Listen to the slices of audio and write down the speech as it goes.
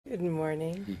Good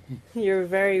morning. You're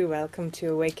very welcome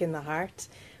to Awaken the Heart.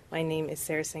 My name is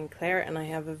Sarah St. Clair, and I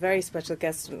have a very special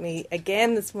guest with me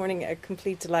again this morning, a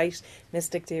complete delight,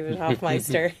 Mystic David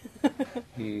Hoffmeister.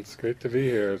 It's great to be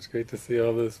here. It's great to see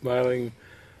all the smiling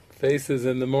faces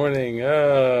in the morning.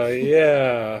 Ah,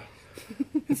 yeah.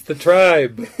 It's the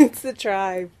tribe. It's the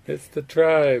tribe. It's the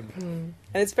tribe. And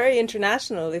it's very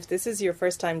international. If this is your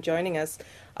first time joining us,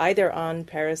 either on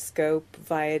Periscope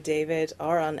via David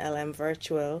or on LM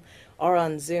Virtual or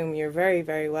on Zoom, you're very,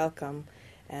 very welcome.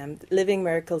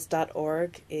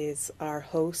 livingmiracles.org is our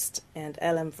host, and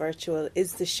LM Virtual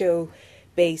is the show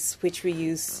base which we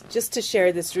use just to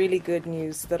share this really good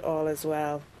news that all is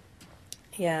well.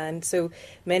 Yeah, and so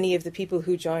many of the people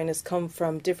who join us come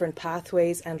from different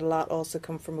pathways, and a lot also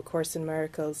come from A Course in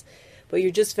Miracles. But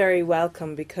you're just very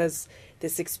welcome because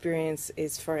this experience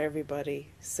is for everybody.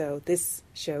 So this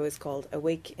show is called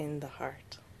Awake in the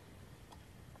Heart.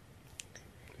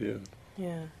 Yeah.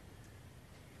 Yeah.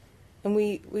 And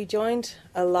we joined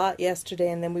a lot yesterday,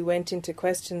 and then we went into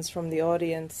questions from the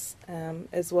audience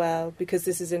as well, because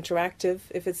this is interactive.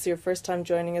 If it's your first time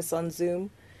joining us on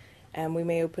Zoom, we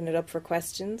may open it up for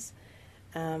questions.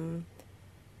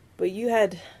 But you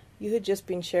had just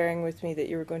been sharing with me that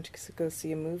you were going to go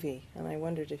see a movie, and I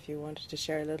wondered if you wanted to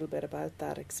share a little bit about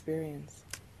that experience.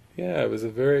 Yeah, it was a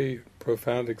very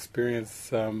profound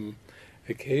experience.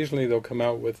 Occasionally they'll come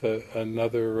out with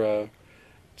another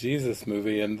Jesus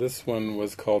movie, and this one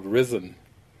was called Risen.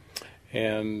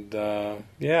 And I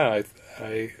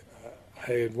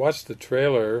had watched the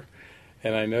trailer,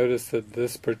 and I noticed that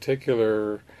this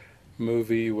particular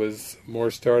movie was more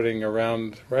starting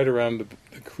right around the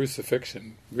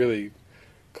crucifixion, really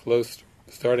close,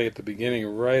 starting at the beginning,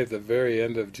 right at the very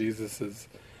end of Jesus's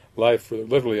life,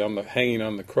 literally hanging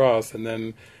on the cross, and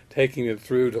then taking it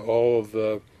through to all of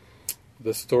the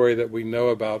story that we know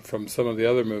about from some of the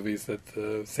other movies, that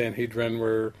the Sanhedrin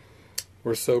were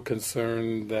so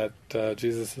concerned that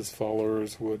Jesus's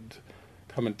followers would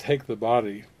come and take the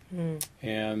body,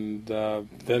 and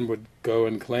then would go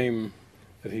and claim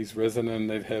that he's risen, and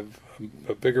they'd have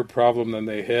a bigger problem than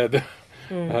they had.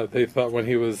 They thought when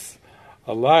he was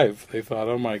alive, they thought,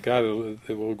 oh my God,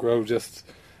 it will grow just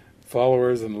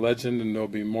followers and legend, and there'll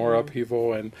be more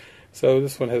upheaval. And so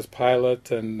this one has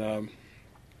Pilate, and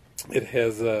it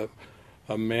has a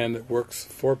man that works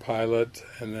for Pilate,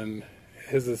 and then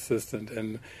his assistant,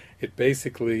 and it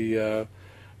basically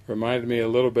reminded me a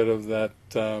little bit of that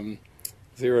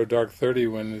Zero Dark 30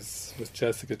 when it's with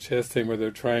Jessica Chastain, where they're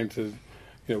trying to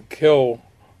kill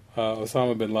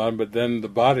Osama bin Laden, but then the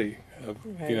body,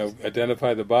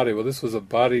 identify the body. Well, this was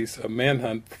a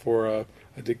manhunt for a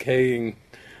decaying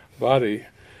body,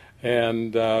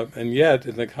 and yet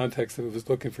in the context of it was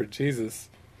looking for Jesus.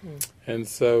 And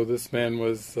so this man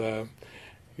was,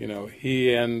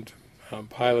 he and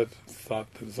Pilate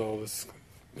thought that all this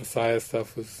Messiah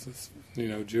stuff was this,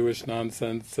 Jewish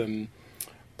nonsense,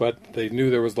 but they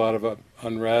knew there was a lot of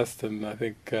unrest, and I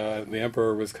think the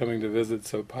emperor was coming to visit,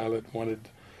 so Pilate wanted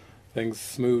things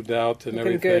smoothed out and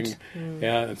everything.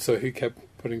 Yeah, and so he kept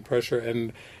putting pressure,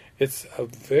 and it's a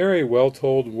very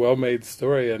well-told, well-made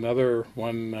story. Another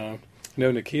one,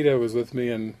 Nikita was with me,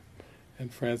 and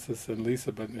Francis and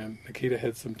Lisa, but Nikita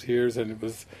had some tears, and it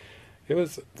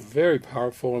was very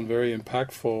powerful and very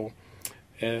impactful,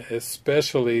 and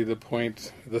especially the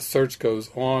point the search goes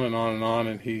on and on and on,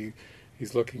 and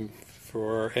he's looking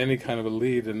for any kind of a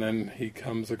lead, and then he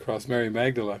comes across Mary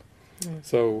Magdalene.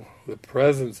 So the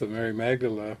presence of Mary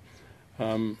Magdalene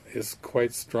is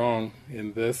quite strong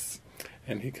in this,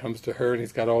 and he comes to her, and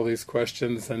he's got all these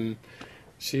questions, and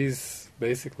she's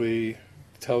basically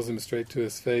tells him straight to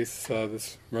his face,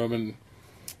 this Roman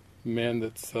man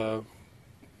that's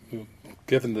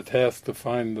given the task to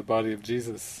find the body of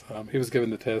Jesus. He was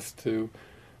given the task to,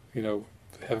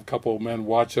 have a couple of men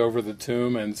watch over the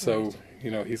tomb, and so,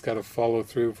 he's got to follow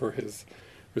through for his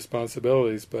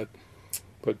responsibilities, but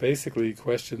basically he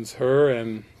questions her,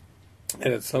 and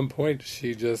at some point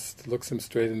she just looks him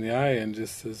straight in the eye and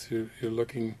just says, you're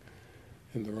looking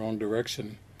in the wrong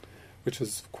direction, which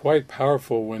was quite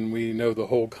powerful when we know the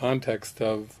whole context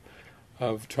of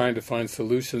trying to find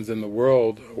solutions in the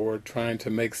world, or trying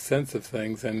to make sense of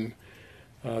things. And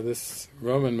this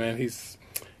Roman man, he's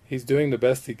doing the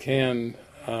best he can,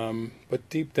 but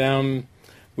deep down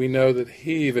we know that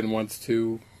he even wants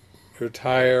to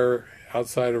retire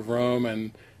outside of Rome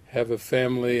and have a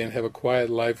family and have a quiet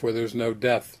life where there's no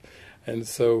death. And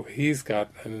so he's got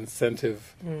an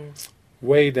incentive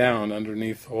way down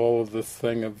underneath all of this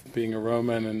thing of being a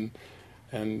Roman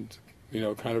and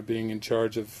kind of being in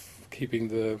charge of keeping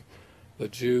the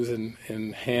Jews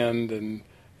in hand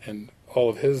and all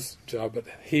of his job, but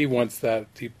he wants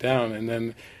that deep down. And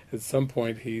then at some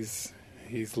point he's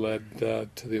led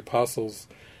to the apostles,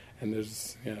 and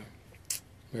there's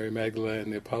Mary Magdalene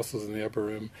and the apostles in the upper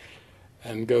room,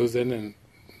 and goes in, and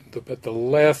but the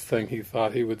last thing he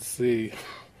thought he would see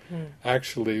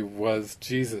actually was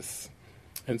Jesus.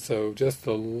 And so just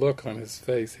the look on his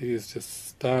face, he is just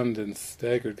stunned and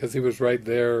staggered, because he was right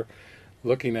there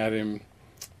looking at him,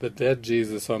 the dead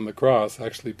Jesus on the cross,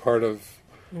 actually part of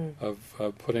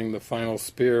putting the final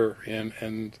spear in.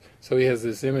 And so he has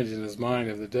this image in his mind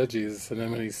of the dead Jesus, and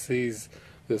then when he sees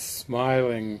this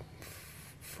smiling,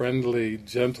 friendly,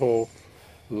 gentle,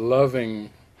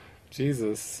 loving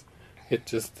Jesus, it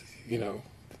just,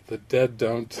 the dead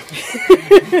don't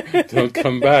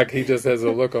come back. He just has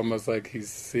a look almost like he's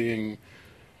seeing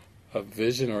a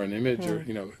vision or an image, or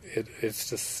it's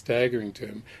just staggering to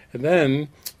him. And then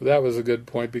that was a good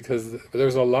point, because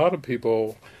there's a lot of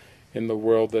people in the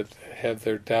world that have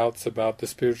their doubts about the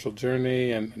spiritual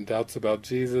journey, and doubts about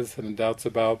Jesus, and doubts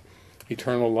about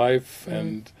eternal life,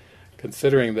 and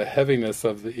considering the heaviness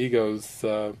of the ego's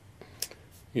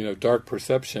dark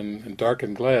perception and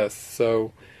darkened glass.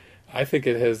 So I think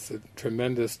it has a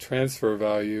tremendous transfer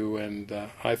value, and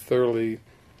I thoroughly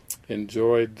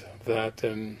enjoyed that.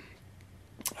 And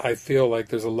I feel like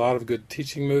there's a lot of good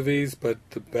teaching movies, but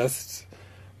the best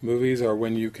movies are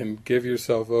when you can give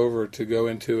yourself over to go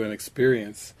into an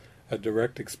experience, a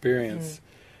direct experience,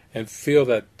 and feel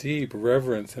that deep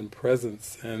reverence and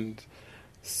presence. And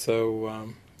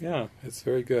so, it's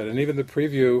very good. And even the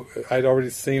preview I'd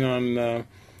already seen on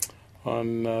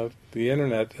the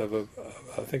internet of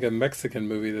I think a Mexican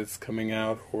movie that's coming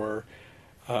out, or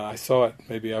I saw it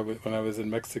maybe when I was in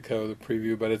Mexico, the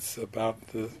preview, but it's about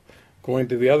going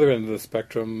to the other end of the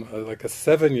spectrum, like a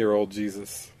 7-year-old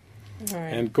Jesus,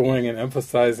 and going and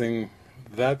emphasizing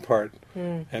that part.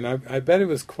 And I bet it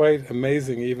was quite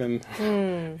amazing, even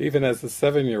as a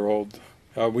 7-year-old.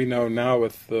 We know now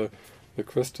with the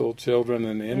crystal children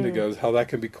and the indigos, how that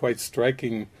can be quite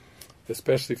striking,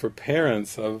 especially for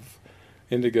parents of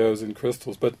indigos and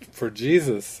crystals, but for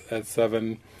Jesus at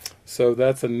 7, so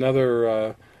that's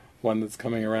another one that's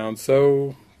coming around.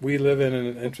 So we live in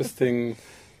an interesting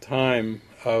time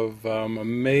of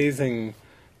amazing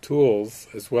tools,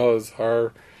 as well as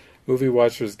our Movie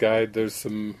Watcher's Guide. There's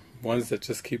some ones that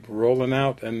just keep rolling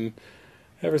out, and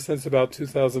ever since about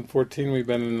 2014 we've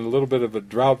been in a little bit of a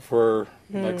drought for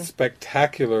like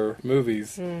spectacular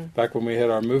movies, back when we had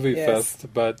our movie fest,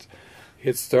 but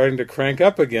it's starting to crank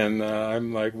up again.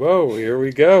 I'm like, whoa, here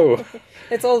we go.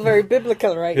 It's all very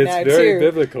biblical now, too. It's very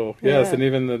biblical, yes. Yeah. And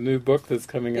even the new book that's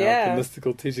coming out, The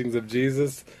Mystical Teachings of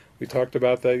Jesus, we talked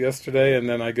about that yesterday, and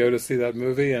then I go to see that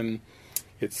movie, and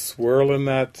it's swirling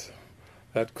that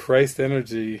Christ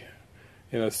energy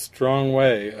in a strong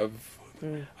way of,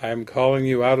 I am calling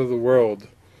you out of the world.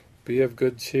 Be of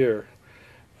good cheer.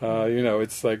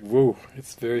 It's like, woo,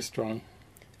 it's very strong.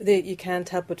 You can't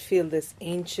help but feel this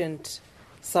ancient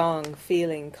song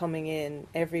feeling coming in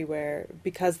everywhere,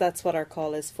 because that's what our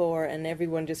call is for, and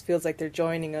everyone just feels like they're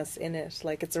joining us in it,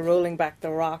 like it's a rolling back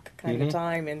the rock kind of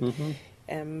time,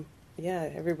 and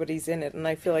everybody's in it. And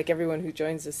I feel like everyone who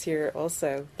joins us here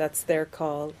also, that's their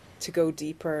call to go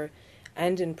deeper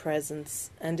and in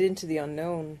presence and into the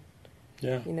unknown.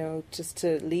 Just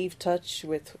to leave touch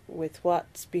with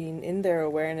what's been in their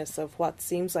awareness of what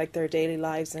seems like their daily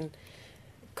lives, and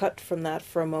cut from that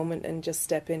for a moment and just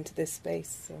step into this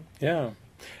space. So.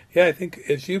 Yeah, I think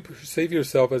as you perceive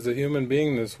yourself as a human being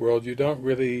in this world, you don't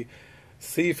really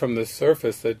see from the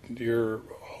surface that your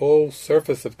whole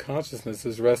surface of consciousness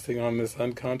is resting on this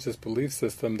unconscious belief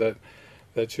system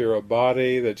that you're a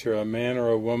body, that you're a man or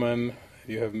a woman,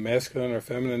 you have masculine or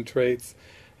feminine traits,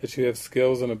 that you have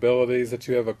skills and abilities, that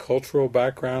you have a cultural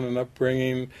background and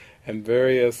upbringing, and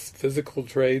various physical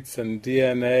traits and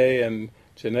DNA and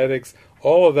genetics.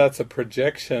 All of that's a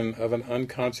projection of an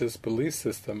unconscious belief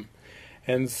system.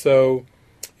 And so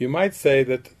you might say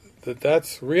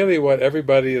that's really what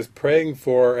everybody is praying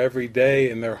for every day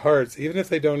in their hearts, even if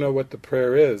they don't know what the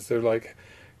prayer is. They're like,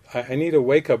 I need a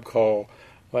wake-up call,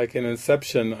 like in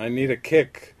Inception, I need a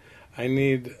kick. I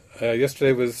need,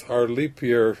 yesterday was our leap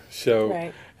year show,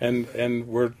 right. and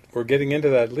we're getting into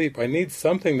that leap. I need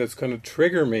something that's going to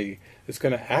trigger me, that's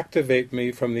going to activate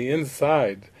me from the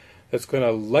inside, that's going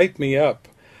to light me up.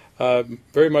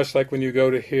 Very much like when you go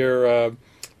to hear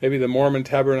maybe the Mormon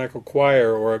Tabernacle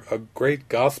Choir, or a great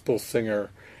gospel singer,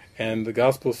 and the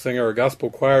gospel singer or gospel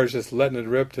choir is just letting it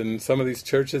rip. And some of these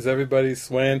churches, everybody's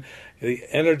swaying. The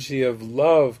energy of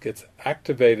love gets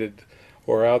activated.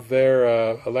 Or out there,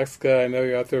 Alexa, I know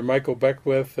you're out there, Michael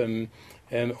Beckwith, and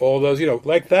all those,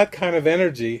 like that kind of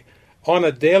energy on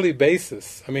a daily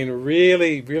basis. I mean,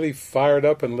 really, really fired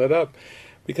up and lit up.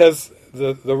 Because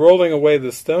the rolling away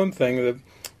the stone thing,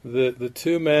 the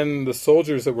two men, the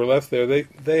soldiers that were left there,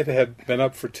 they had been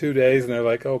up for 2 days, and they're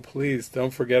like, oh, please,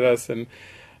 don't forget us. And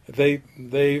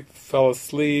they fell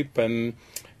asleep, and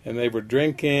they were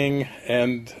drinking,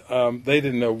 and they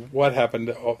didn't know what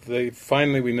happened.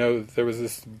 Finally, we know that there was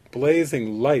this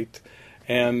blazing light,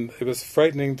 and it was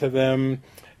frightening to them.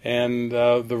 And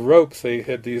the ropes, they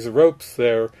had these ropes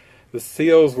there. The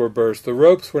seals were burst. The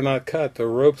ropes were not cut. The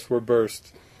ropes were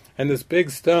burst. And this big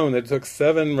stone, it took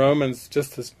 7 Romans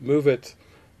just to move it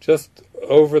just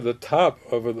over the top,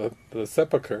 over the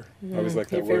sepulcher. I always like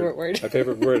that word. My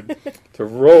favorite word. To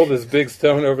roll this big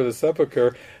stone over the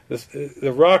sepulcher.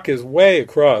 The rock is way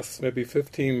across, maybe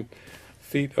 15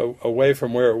 feet away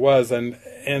from where it was. And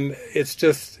it's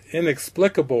just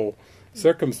inexplicable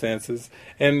circumstances.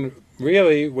 And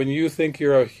really, when you think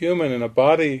you're a human in a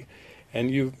body, and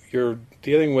you're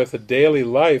dealing with a daily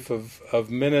life of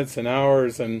minutes and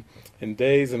hours and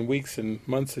days and weeks and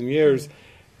months and years,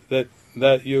 that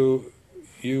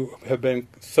you have been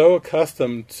so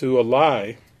accustomed to a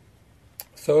lie,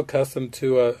 so accustomed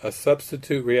to a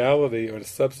substitute reality or a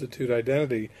substitute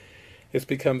identity, it's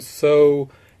become so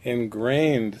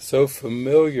ingrained, so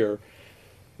familiar,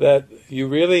 that you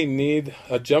really need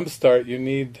a jump start, you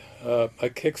need a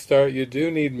kickstart, you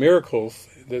do need miracles.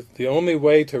 The only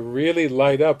way to really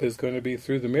light up is going to be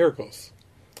through the miracles.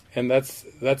 And that's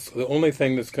the only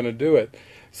thing that's going to do it.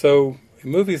 So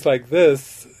movies like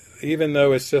this, even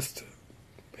though it's just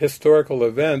historical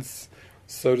events,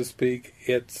 so to speak,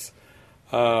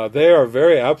 they are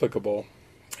very applicable.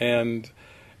 And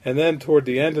then toward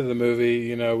the end of the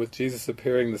movie, with Jesus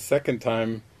appearing the second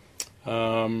time,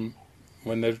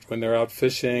 when they're out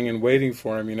fishing and waiting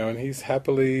for him, and he's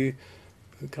happily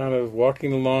kind of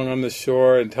walking along on the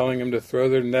shore and telling him to throw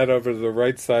their net over to the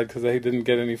right side because they didn't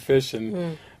get any fish,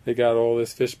 and they got all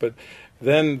this fish. But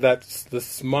then that's the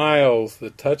smiles,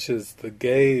 the touches, the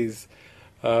gaze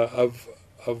of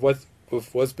what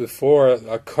was before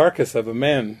a carcass of a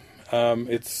man.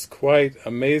 It's quite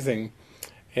amazing.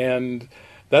 And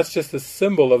that's just a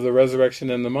symbol of the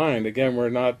resurrection in the mind. Again, we're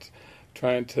not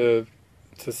trying to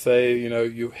say,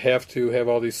 you have to have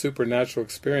all these supernatural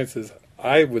experiences.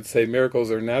 I would say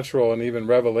miracles are natural, and even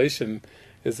revelation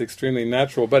is extremely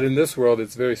natural. But in this world,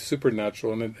 it's very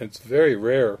supernatural, and it's very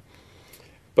rare.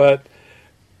 But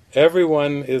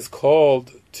everyone is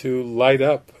called to light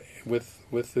up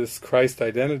with this Christ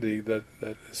identity that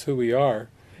is who we are.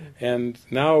 And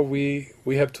now we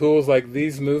have tools like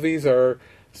these movies are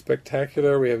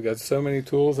spectacular. We have got so many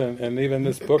tools, and even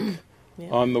this book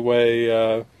on the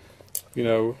way,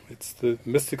 it's the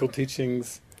mystical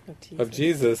teachings of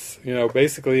Jesus.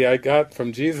 Basically I got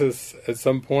from Jesus at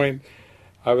some point,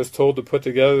 I was told to put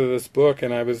together this book,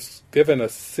 and I was given a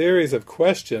series of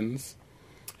questions,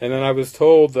 and then I was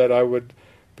told that I would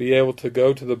be able to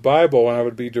go to the Bible, and I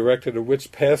would be directed to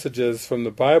which passages from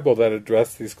the Bible that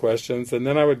address these questions, and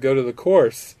then I would go to the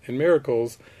Course in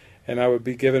Miracles, and I would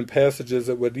be given passages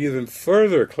that would even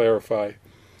further clarify.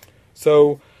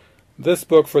 So this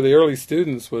book for the early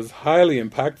students was highly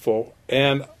impactful,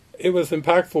 and it was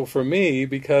impactful for me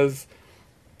because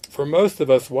for most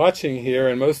of us watching here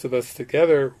and most of us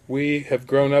together, we have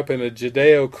grown up in a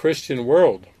Judeo-Christian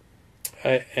world.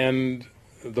 And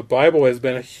the Bible has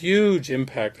been a huge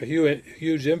impact, a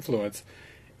huge influence.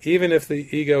 Even if the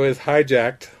ego has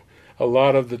hijacked a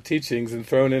lot of the teachings and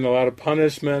thrown in a lot of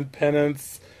punishment,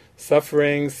 penance,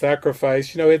 suffering,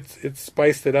 sacrifice, it's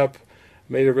spiced it up,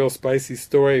 made a real spicy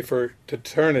story to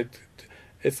turn it.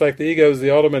 It's like the ego is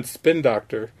the ultimate spin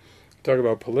doctor. Talk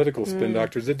about political spin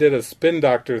doctors. It did a spin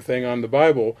doctor thing on the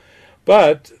Bible,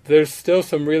 but there's still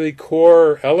some really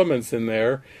core elements in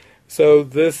there. So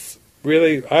this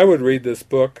really, I would read this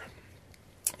book,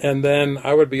 and then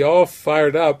I would be all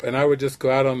fired up, and I would just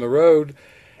go out on the road,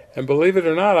 and believe it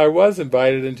or not, I was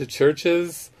invited into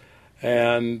churches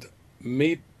and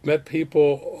met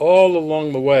people all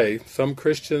along the way. Some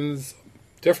Christians,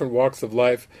 different walks of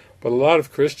life, but a lot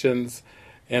of Christians,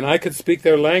 and I could speak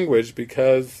their language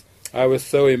because I was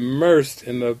so immersed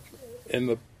in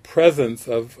the presence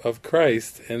of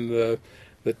Christ and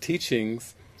the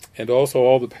teachings, and also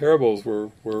all the parables were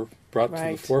brought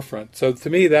to the forefront. So to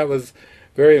me that was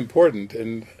very important.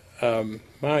 And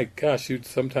my gosh,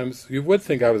 sometimes you would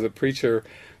think I was a preacher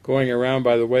going around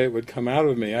by the way it would come out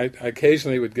of me. I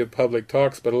occasionally would give public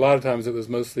talks, but a lot of times it was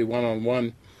mostly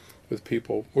one-on-one with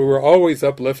people. We were always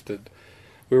uplifted.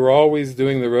 We were always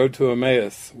doing the road to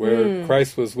Emmaus, where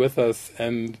Christ was with us,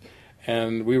 and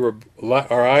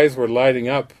our eyes were lighting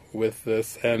up with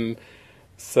this. And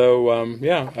So,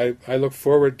 I look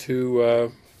forward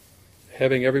to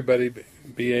having everybody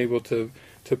be able to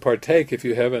partake, if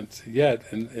you haven't yet,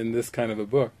 in this kind of a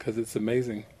book, because it's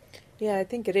amazing. Yeah, I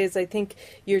think it is. I think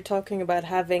you're talking about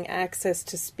having access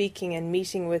to speaking and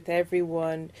meeting with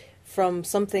everyone from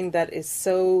something that is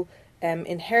so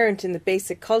inherent in the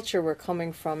basic culture we're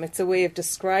coming from. It's a way of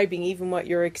describing even what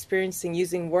you're experiencing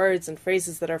using words and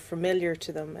phrases that are familiar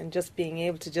to them, and just being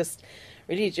able to just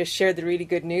really just share the really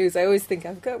good news. I always think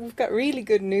we've got really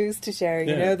good news to share.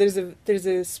 Yeah. You know, there's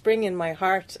a spring in my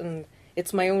heart, and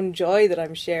it's my own joy that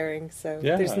I'm sharing. So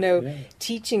there's no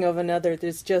teaching of another.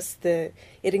 There's just it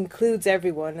includes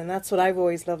everyone, and that's what I've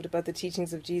always loved about the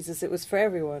teachings of Jesus. It was for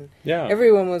everyone. Yeah.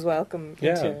 Everyone was welcome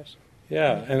into it.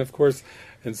 Yeah, and of course,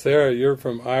 and Sarah, you're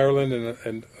from Ireland,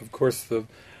 and of course the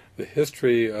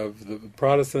history of the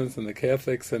Protestants and the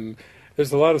Catholics, and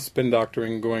there's a lot of spin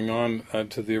doctoring going on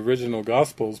to the original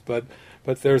Gospels, but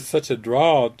there's such a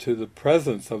draw to the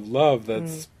presence of love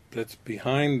that's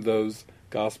behind those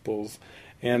Gospels.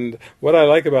 And what I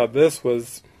like about this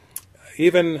was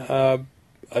even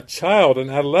a child, an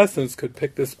adolescent, could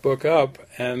pick this book up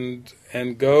and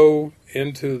go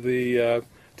into the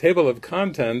table of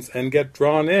contents and get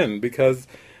drawn in, because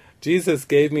Jesus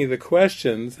gave me the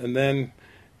questions and then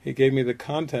he gave me the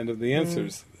content of the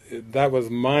answers. That was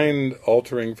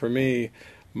mind-altering for me,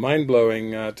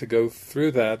 mind-blowing to go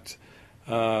through that,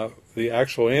 the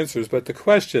actual answers. But the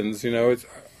questions,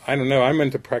 I don't know, I'm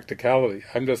into practicality.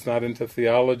 I'm just not into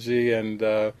theology and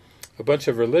a bunch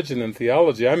of religion and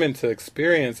theology. I'm into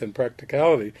experience and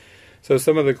practicality. So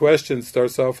some of the questions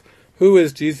starts off, who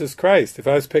is Jesus Christ? If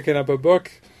I was picking up a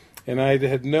book and I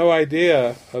had no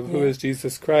idea of who is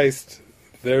Jesus Christ,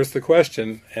 there's the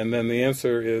question, and then the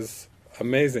answer is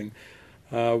amazing.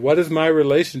 What is my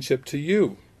relationship to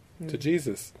you, to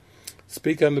Jesus?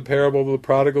 Speak on the parable of the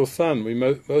prodigal son.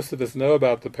 Most of us know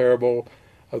about the parable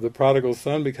of the prodigal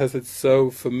son because it's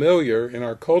so familiar in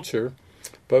our culture,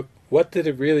 but what did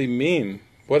it really mean?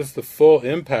 What is the full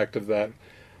impact of that?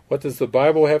 What does the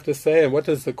Bible have to say, and what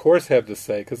does the Course have to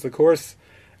say? Because the Course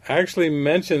actually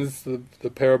mentions the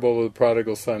parable of the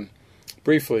prodigal son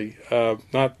briefly.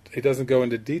 It doesn't go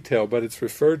into detail, but it's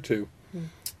referred to.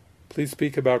 Please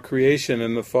speak about creation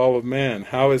and the fall of man.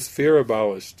 How is fear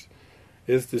abolished?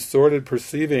 Is distorted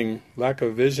perceiving, lack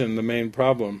of vision, the main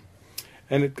problem?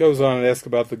 And it goes on and asks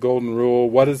about the golden rule.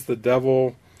 What is the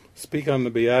devil? Speak on the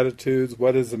Beatitudes.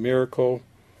 What is a miracle?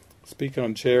 Speak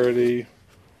on charity.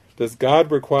 Does God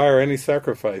require any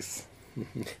sacrifice?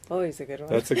 Always a good one.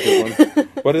 That's a good one.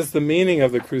 What is the meaning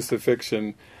of the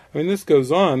crucifixion? I mean, this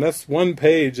goes on. That's one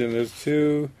page, and there's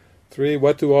 2, 3.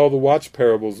 What do all the watch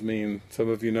parables mean? Some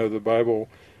of you know the Bible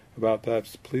about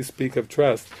that. Please speak of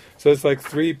trust. So it's like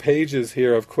 3 pages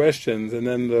here of questions, and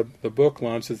then the book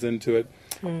launches into it.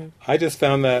 I just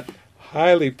found that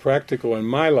highly practical in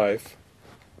my life.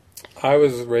 I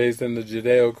was raised in the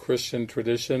Judeo-Christian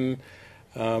tradition.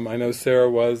 I know Sarah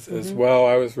was as well.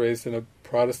 I was raised in a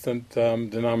Protestant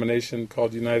denomination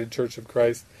called United Church of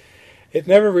Christ. I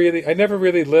never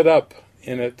really lit up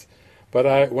in it,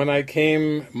 but when I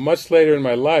came much later in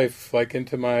my life, like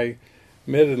into my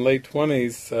mid and late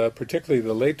 20s, particularly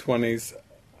the late 20s,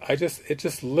 it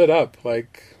just lit up,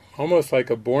 like almost like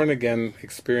a born-again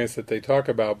experience that they talk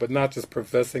about, but not just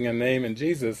professing a name in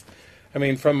Jesus. I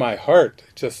mean, from my heart,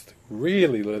 it just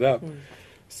really lit up.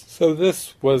 So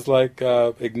this was like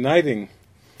igniting.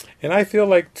 And I feel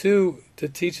like, too, to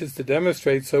teach is to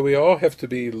demonstrate, so we all have to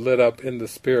be lit up in the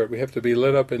Spirit. We have to be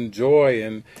lit up in joy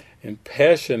and in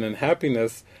passion and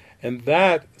happiness. And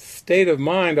that state of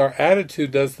mind, our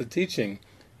attitude does the teaching.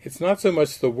 It's not so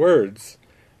much the words.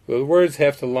 The words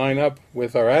have to line up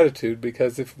with our attitude,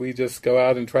 because if we just go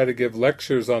out and try to give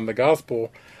lectures on the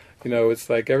gospel, it's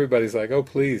like everybody's like, oh,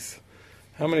 please,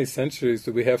 how many centuries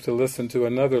do we have to listen to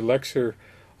another lecture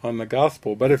on the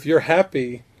gospel? But if you're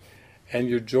happy and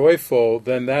you're joyful,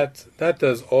 then that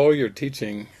does all your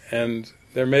teaching. And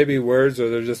there may be words, or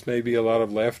there just may be a lot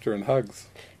of laughter and hugs.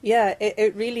 Yeah,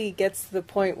 it really gets to the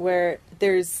point where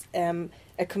there's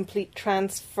a complete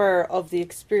transfer of the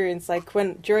experience. Like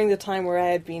during the time where I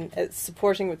had been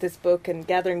supporting with this book and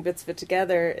gathering bits of it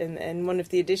together in one of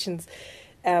the editions,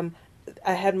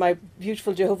 I had my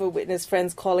beautiful Jehovah Witness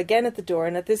friends call again at the door,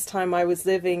 and at this time I was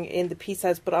living in the Peace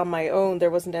House but on my own.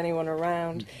 There wasn't anyone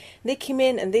around. They came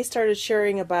in and they started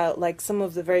sharing about like some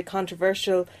of the very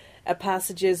controversial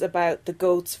passages about the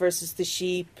goats versus the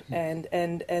sheep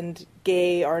and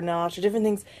gay or not, or different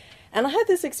things. And I had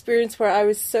this experience where I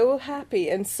was so happy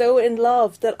and so in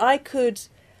love that I could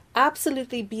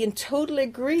absolutely be in total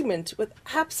agreement with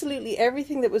absolutely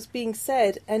everything that was being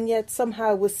said, and yet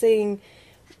somehow was saying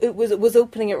it was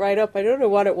opening it right up. I don't know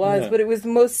what it was, Yeah. but it was the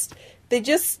most. They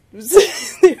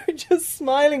were just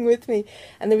smiling with me,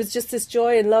 and there was just this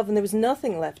joy and love, and there was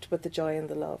nothing left but the joy and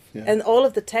the love, and all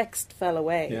of the text fell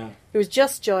away. Yeah. There was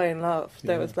just joy and love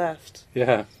that was left.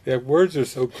 Yeah, words are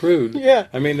so crude. Yeah.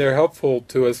 I mean, they're helpful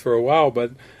to us for a while,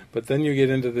 but then you get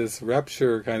into this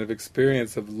rapture kind of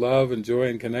experience of love and joy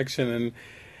and connection,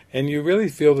 and you really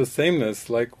feel the sameness,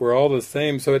 like we're all the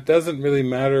same, so it doesn't really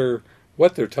matter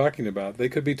what they're talking about. They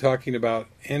could be talking about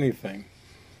anything.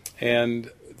 And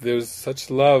there's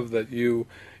such love that you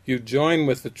join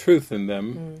with the truth in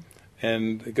them,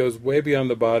 and it goes way beyond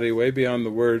the body, way beyond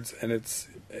the words, and it's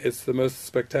the most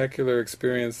spectacular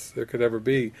experience there could ever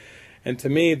be. And to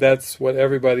me, that's what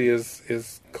everybody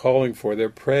is calling for. They're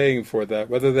praying for that,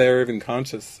 whether they're even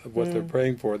conscious of what they're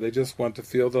praying for. They just want to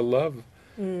feel the love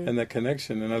and that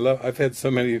connection. And I've had so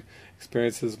many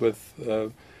experiences with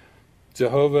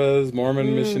Jehovah's,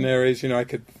 Mormon missionaries. I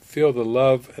could feel the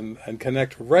love and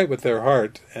connect right with their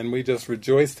heart, and we just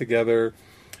rejoice together.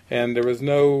 And there was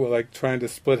no like trying to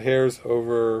split hairs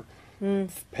over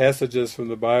passages from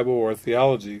the Bible or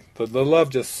theology. The love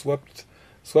just swept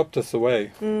us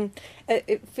away.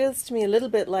 It feels to me a little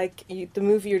bit like the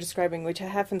movie you're describing, which I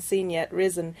haven't seen yet,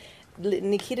 Risen.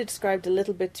 Nikita described a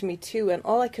little bit to me too, and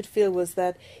all I could feel was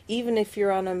that even if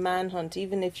you're on a manhunt,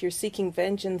 even if you're seeking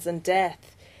vengeance and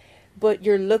death, but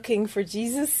you're looking for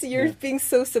Jesus, you're being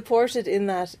so supported in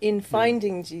that, in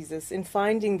finding Jesus, in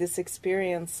finding this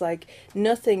experience. Like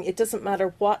nothing, it doesn't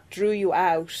matter what drew you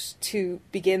out to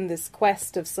begin this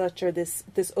quest of such, or this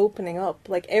opening up,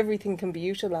 like everything can be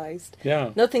utilized.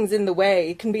 Yeah. Nothing's in the way.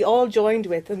 It can be all joined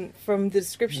with. And from the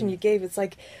description you gave, it's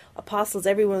like apostles,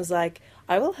 everyone's like,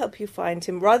 I will help you find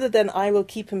him, rather than I will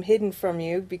keep him hidden from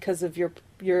you because of your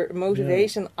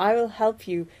motivation. I will help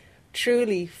you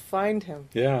truly find him.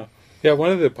 Yeah. Yeah,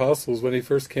 one of the apostles, when he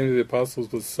first came to the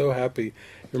apostles, was so happy.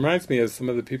 It reminds me of some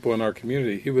of the people in our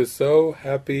community. He was so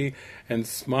happy and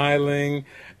smiling,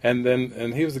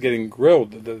 and he was getting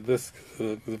grilled.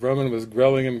 The Roman was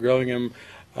grilling him,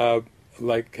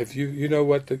 like, have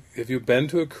you been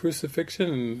to a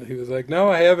crucifixion? And he was like,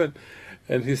 no, I haven't.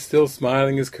 And he's still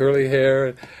smiling, his curly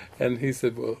hair, and he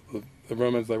said, well, the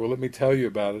Roman's like, well, let me tell you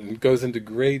about it, and goes into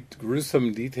great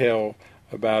gruesome detail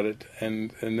about it,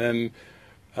 and then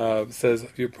says,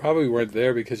 you probably weren't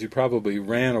there because you probably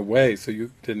ran away, so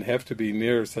you didn't have to be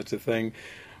near such a thing.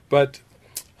 But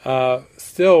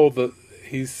still,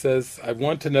 he says, I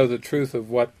want to know the truth of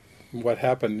what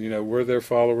happened. Were there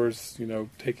followers,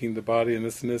 taking the body and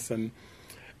this, and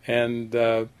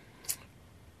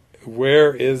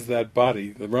where is that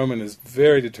body? The Roman is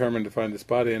very determined to find this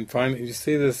body, and finally, you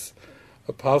see this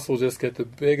apostle just get the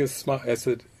biggest smile. I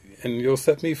said, and you'll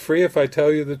set me free if I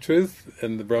tell you the truth?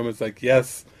 And the Roman's like,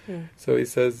 yes. So he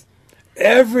says,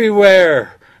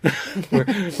 everywhere.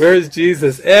 Where is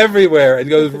Jesus? Everywhere. And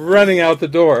goes running out the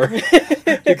door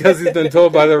because he's been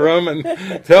told by the Roman,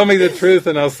 tell me the truth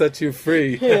and I'll set you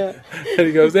free. And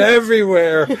he goes,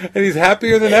 everywhere. And he's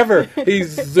happier than ever. He's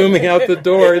zooming out the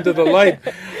door into the light.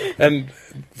 And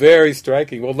very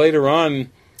striking. Well, later on,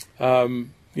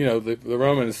 the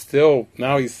Roman is still,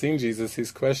 now he's seen Jesus,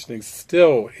 he's questioning.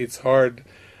 Still, it's hard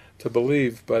to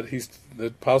believe, but the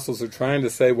apostles are trying to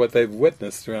say what they've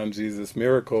witnessed around Jesus,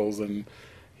 miracles and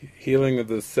healing of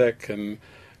the sick, and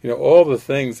all the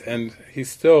things, and he's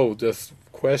still just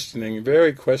questioning,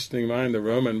 very questioning mind, the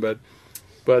Roman.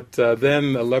 But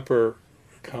then a leper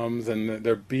comes, and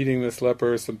they're beating this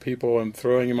leper, some people, and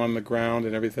throwing him on the ground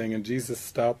and everything, and Jesus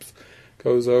stops,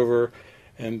 goes over,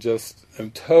 and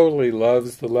totally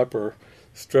loves the leper,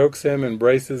 strokes him,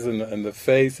 embraces in the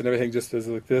face and everything, just as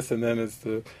like this, and then as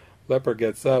the leper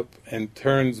gets up and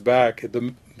turns back,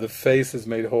 the face is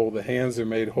made whole, the hands are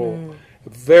made whole. A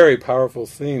very powerful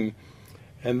scene.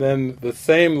 And then the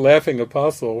same laughing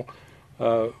apostle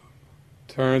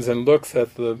turns and looks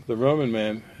at the Roman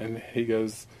man, and he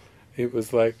goes, it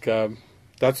was like,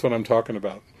 that's what I'm talking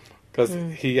about. Because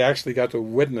he actually got to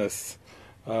witness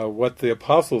what the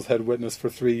apostles had witnessed for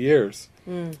 3 years.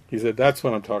 He said, that's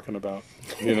what I'm talking about.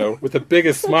 With the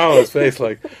biggest smile on his face,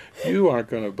 like, you aren't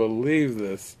going to believe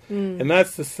this. And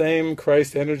that's the same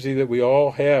Christ energy that we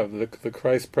all have, the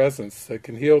Christ presence that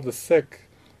can heal the sick,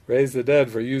 raise the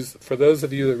dead. For those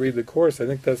of you that read the Course, I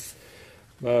think that's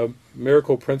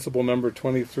miracle principle number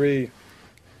 23.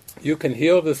 You can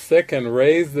heal the sick and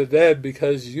raise the dead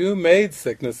because you made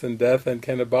sickness and death and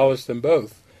can abolish them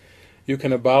both. You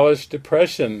can abolish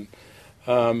depression,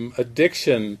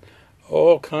 addiction,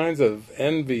 all kinds of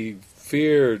envy,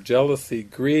 fear, jealousy,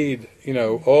 greed,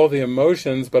 all the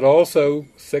emotions, but also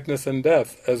sickness and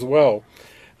death as well,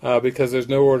 because there's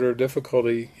no order of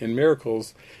difficulty in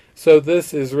miracles. So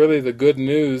this is really the good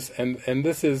news, and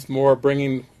this is more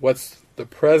bringing what's the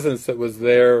presence that was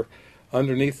there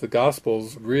underneath the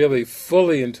Gospels really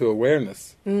fully into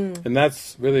awareness. And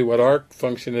that's really what our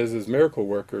function is as miracle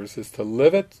workers, is to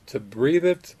live it, to breathe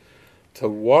it, to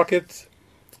walk it,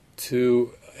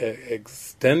 to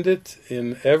extend it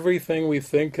in everything we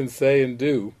think and say and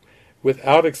do,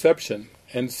 without exception.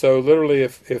 And so literally,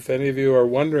 if any of you are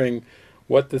wondering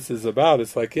what this is about,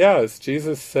 it's like, yeah, it's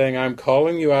Jesus saying, I'm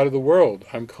calling you out of the world.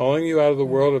 I'm calling you out of the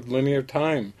world of linear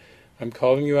time. I'm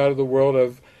calling you out of the world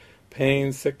of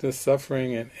pain, sickness,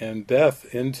 suffering, and death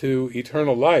into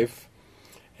eternal life.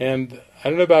 And I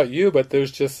don't know about you, but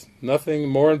there's just nothing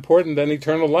more important than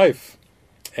eternal life.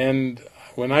 And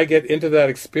when I get into that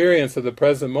experience of the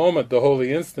present moment, the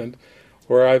holy instant,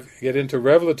 where I get into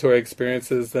revelatory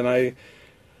experiences, then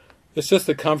it's just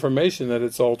a confirmation that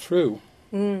it's all true.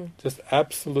 Just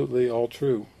absolutely all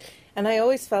true. And I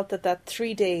always felt that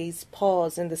 3 days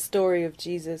pause in the story of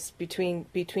Jesus between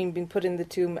being put in the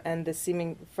tomb and the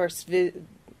seeming first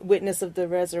witness of the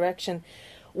resurrection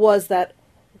was that,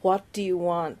 what do you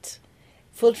want?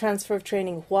 Full transfer of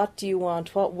training. What do you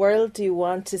want? What world do you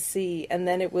want to see? And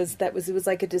then it was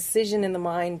like a decision in the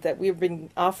mind that we've been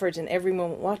offered in every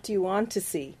moment. What do you want to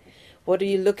see? What are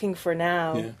you looking for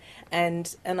now? Yeah.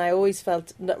 And I always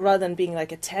felt, rather than being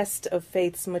like a test of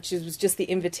faith so much, it was just the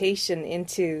invitation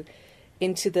into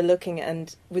the looking.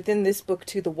 And within this book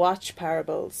too, the watch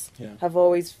parables have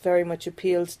always very much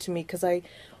appealed to me, because I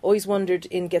always wondered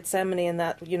in Gethsemane and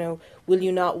that, will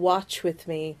you not watch with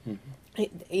me?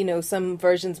 Some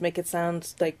versions make it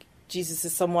sound like Jesus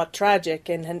is somewhat tragic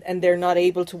and they're not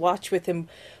able to watch with him,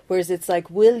 whereas it's like,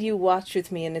 will you watch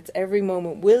with me? And it's every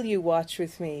moment, will you watch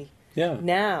with me? Yeah.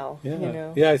 Now.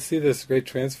 Yeah. Yeah, I see this great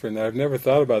transfer in that. I've never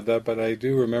thought about that, but I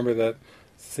do remember that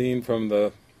scene from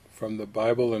the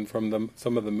Bible and from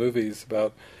some of the movies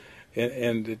about,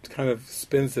 and it kind of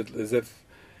spins it as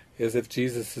if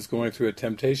Jesus is going through a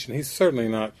temptation. He's certainly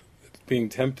not being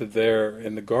tempted there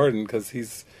in the garden, because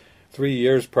he's 3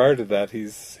 years prior to that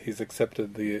he's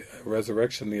accepted the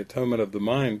resurrection, the atonement of the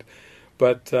mind.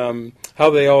 But how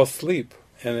they all sleep.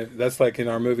 And that's like in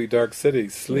our movie Dark City,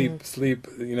 sleep.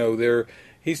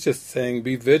 He's just saying,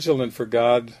 be vigilant for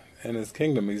God and His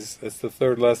kingdom. That's the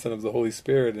third lesson of the Holy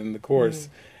Spirit in the Course.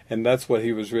 And that's what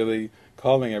he was really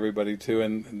calling everybody to,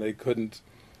 and they couldn't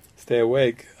stay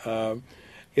awake.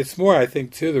 It's more, I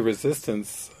think, too, the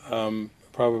resistance,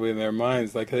 probably in their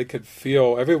minds. Like they could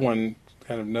feel, everyone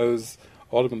kind of knows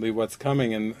ultimately what's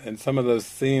coming, and some of those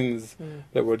scenes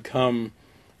that would come,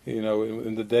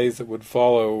 in the days that would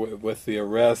follow, with the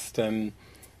arrest and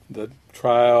the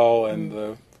trial and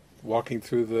the walking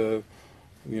through the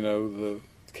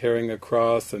carrying a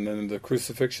cross, and then the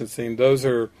crucifixion scene. Those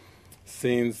are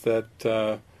scenes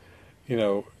that,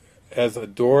 as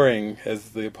adoring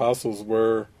as the apostles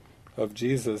were of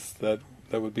Jesus, that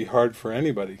would be hard for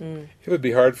anybody. It would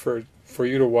be hard for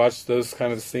you to watch those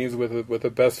kind of scenes with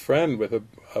a best friend, with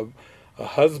a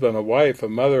husband, a wife, a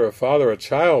mother, a father, a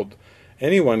child.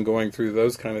 Anyone going through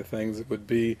those kind of things, it would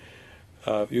be,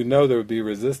 there would be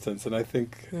resistance. And I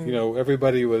think,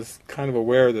 everybody was kind of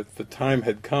aware that the time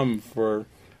had come for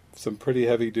some pretty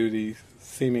heavy-duty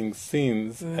seeming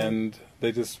scenes, and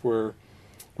they just would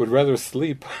rather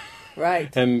sleep, right,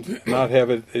 and not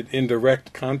have it in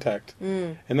direct contact.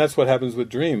 And that's what happens with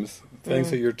dreams.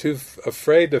 Things that you're too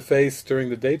afraid to face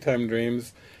during the daytime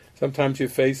dreams, sometimes you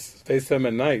face them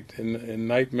at night, in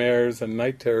nightmares and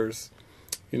night terrors.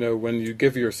 When you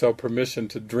give yourself permission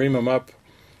to dream them up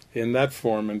in that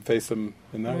form and face them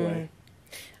in that way.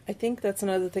 I think that's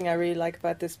another thing I really like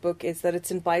about this book, is that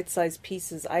it's in bite-sized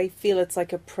pieces. I feel it's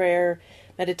like a prayer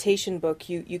meditation book.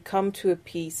 You come to a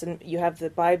piece and you have the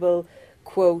Bible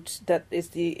quote that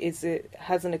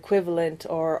has an equivalent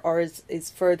or is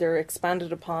further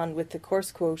expanded upon with the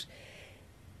course quote,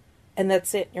 and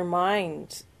that's it. Your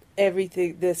mind,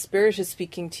 everything, the Spirit is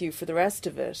speaking to you for the rest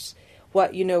of it.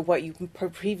 What you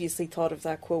previously thought of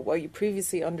that quote, what you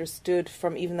previously understood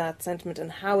from even that sentiment,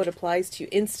 and how it applies to you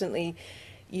instantly.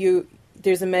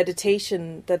 There's a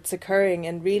meditation that's occurring,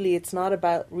 and really it's not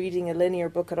about reading a linear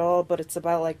book at all, but it's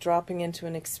about like dropping into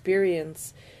an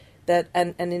experience that,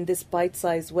 and in this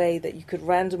bite-sized way, that you could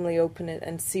randomly open it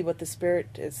and see what the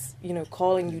Spirit is,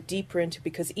 calling you deeper into,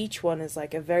 because each one is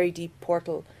like a very deep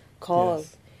portal call.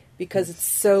 Yes. Because it's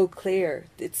so clear,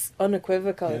 it's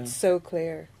unequivocal, it's so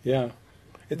clear. Yeah,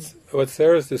 it's what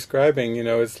Sarah's describing.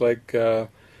 It's like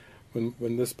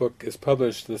when this book is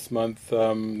published this month,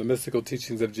 the Mystical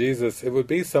Teachings of Jesus. It would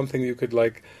be something you could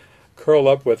like curl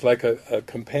up with, like a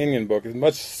companion book. It's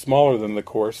much smaller than the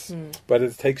Course, but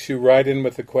it takes you right in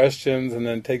with the questions, and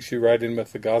then takes you right in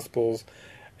with the Gospels,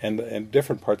 and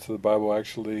different parts of the Bible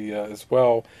actually as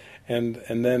well, and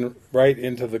then right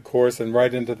into the Course and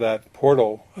right into that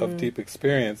portal of deep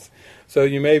experience. So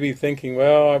you may be thinking,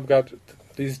 well, I've got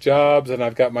these jobs and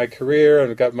I've got my career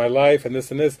and I've got my life and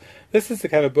this and this. This is the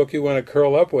kind of book you want to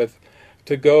curl up with,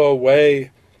 to go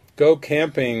away, go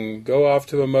camping, go off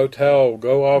to a motel,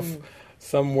 go off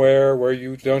somewhere where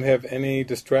you don't have any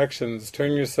distractions,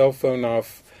 turn your cell phone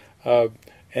off,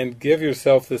 and give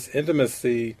yourself this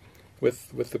intimacy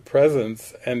with the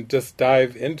presence and just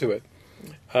dive into it.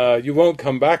 You won't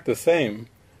come back the same.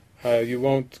 You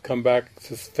won't come back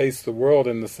to face the world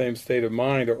in the same state of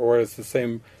mind or as the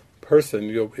same person.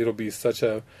 It'll be such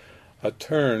a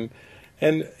turn.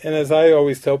 And as I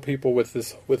always tell people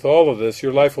with all of this,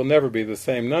 your life will never be the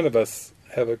same. None of us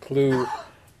have a clue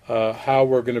how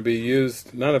we're going to be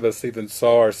used. None of us even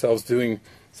saw ourselves doing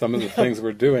some of the things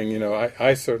we're doing. You know,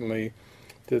 I certainly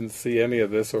didn't see any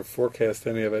of this or forecast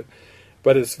any of it.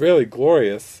 But it's really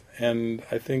glorious, and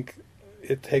I think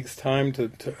it takes time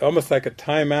to almost like a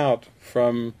time out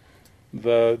from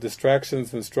the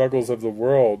distractions and struggles of the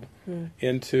world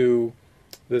into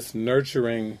this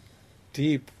nurturing,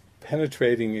 deep,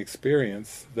 penetrating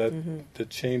experience that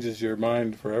changes your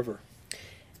mind forever.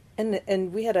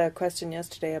 And we had a question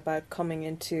yesterday about coming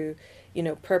into,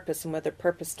 purpose, and whether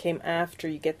purpose came after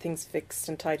you get things fixed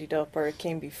and tidied up or it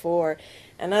came before.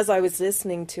 And as I was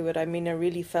listening to it, I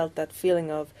really felt that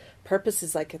feeling of purpose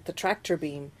is like at the tractor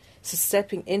beam. So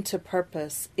stepping into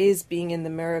purpose is being in the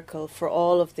miracle for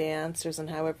all of the answers and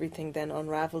how everything then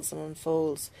unravels and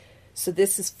unfolds. So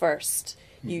this is first.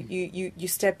 You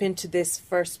step into this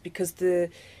first because the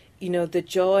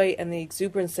joy and the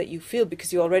exuberance that you feel,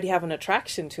 because you already have an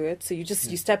attraction to it. So you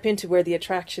step into where the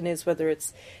attraction is, whether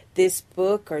it's this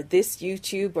book or this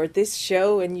YouTube or this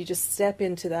show, and you just step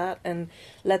into that and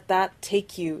let that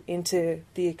take you into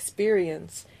the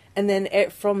experience. And then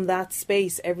from that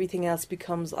space, everything else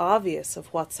becomes obvious of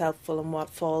what's helpful and what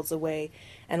falls away.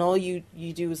 And all you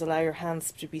do is allow your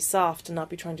hands to be soft and not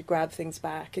be trying to grab things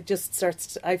back. It just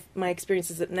starts my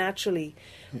experience is it naturally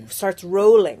starts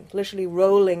rolling, literally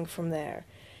rolling from there.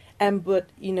 But,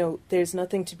 there's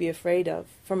nothing to be afraid of.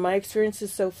 From my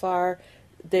experiences so far,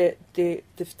 the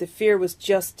fear was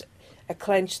just a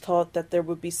clenched thought that there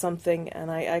would be something, and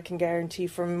I can guarantee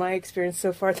from my experience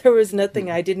so far there was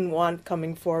nothing I didn't want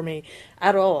coming for me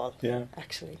at all. Yeah,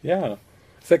 actually. Yeah,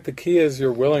 it's like the key is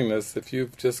your willingness. If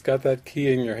you've just got that key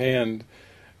in your hand,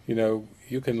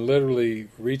 you can literally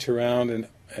reach around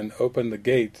and open the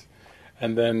gate,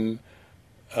 and then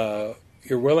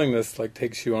your willingness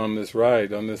takes you on this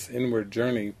ride, on this inward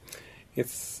journey.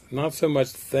 It's not so much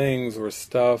things or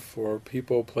stuff or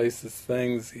people, places,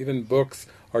 things, even books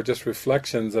are just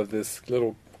reflections of this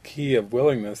little key of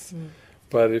willingness.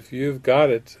 But if you've got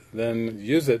it, then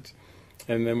use it.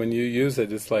 And then when you use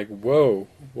it, it's like, whoa,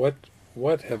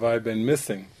 what have I been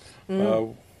missing?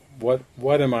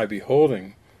 What am I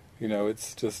beholding?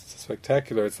 It's just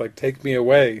spectacular. It's like, take me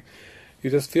away. You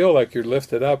just feel like you're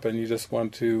lifted up and you just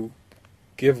want to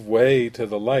give way to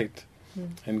the light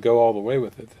and go all the way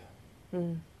with it.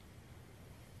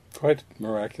 Quite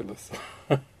miraculous.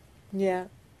 Yeah.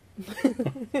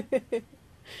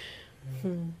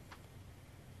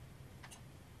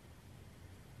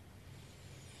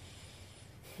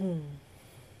 Would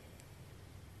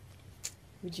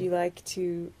you like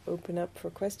to open up for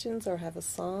questions or have a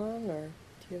song, or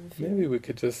do you have a few? Maybe we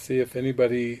could just see if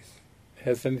anybody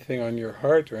has anything on your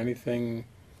heart or anything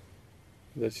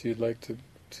that you'd like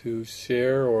to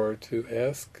share or to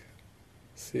ask.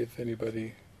 See if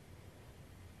anybody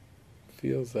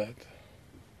feels that.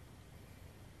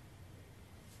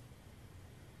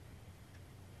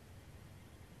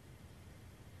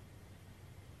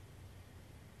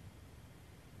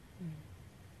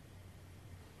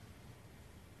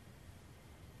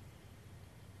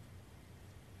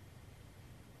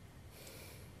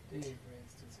 Dave raised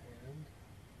his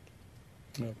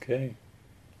hand. Okay.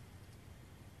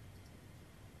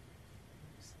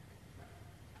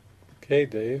 Okay,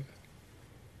 Dave.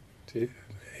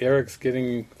 Eric's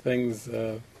getting things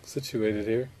situated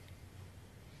here.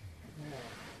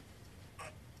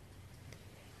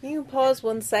 You can pause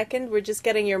 1 second. We're just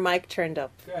getting your mic turned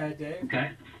up. Go ahead, Dave.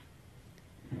 Okay.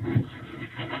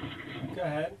 Go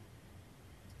ahead.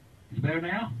 Is it better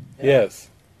now? Yes.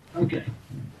 Okay.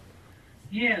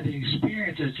 Yeah, the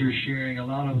experience that you're sharing, a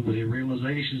lot of the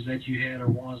realizations that you had are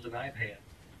ones that I've had.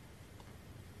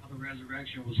 The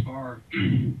resurrection was far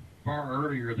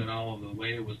earlier than all of the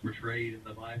way it was portrayed in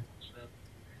the Bible and stuff.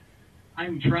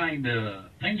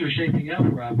 Things are shaping up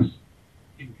where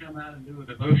can come out and do a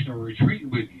devotional retreat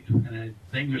with you, and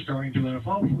things are starting to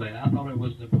unfold for that. I thought it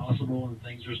was impossible, and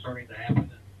things are starting to happen.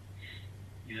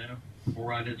 You know,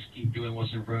 or I just keep doing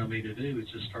what's in front of me to do.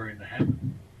 It's just starting to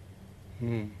happen.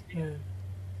 Yeah.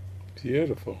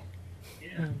 Beautiful.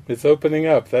 Yeah. It's opening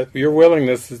up. That your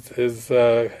willingness is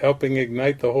helping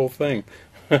ignite the whole thing.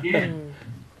 Yeah.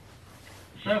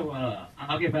 So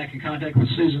I'll get back in contact with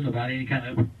Susan about any kind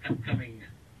of upcoming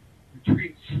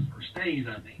retreats or stays,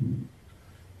 I mean.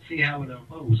 See how it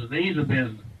unfolds. So these have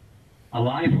been a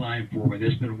lifeline for me.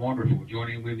 It's been wonderful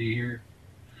joining with you here.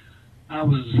 I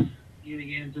was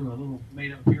getting into a little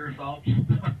made-up fear thoughts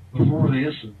before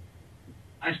this, and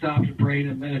I stopped and prayed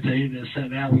and meditated and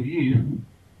sat down with you.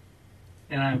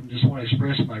 And I just want to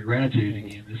express my gratitude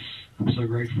again. I'm so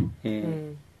grateful.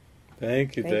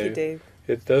 Thank you, Thank Dave. you, Dave.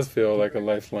 It does feel like a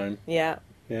lifeline. Yeah.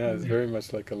 Yeah, it's very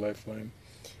much like a lifeline.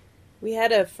 We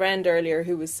had a friend earlier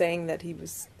who was saying that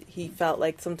he felt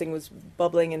like something was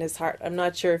bubbling in his heart. I'm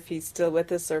not sure if he's still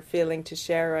with us or feeling to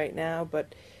share right now,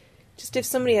 but just if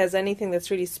somebody has anything that's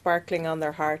really sparkling on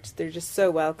their heart, they're just so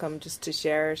welcome just to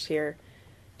share it here.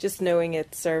 Just knowing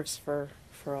it serves for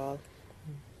all.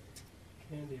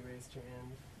 Candy raised your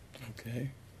hand. Okay.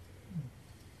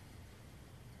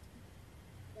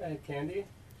 Candy?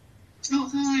 Oh,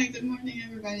 hi. Good morning,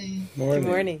 everybody. Morning. Good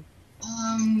morning.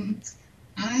 I'm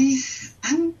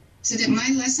today. My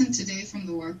lesson today from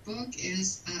the workbook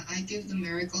is I give the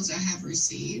miracles I have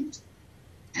received,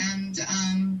 and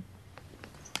I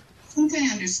think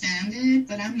I understand it,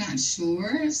 but I'm not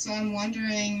sure. So I'm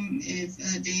wondering if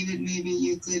David, maybe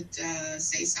you could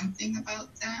say something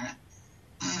about that.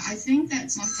 I think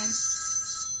that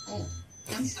sometimes. Oh,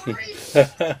 I'm sorry.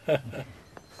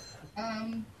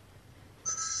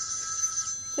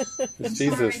 It's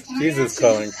sorry, Jesus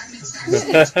calling.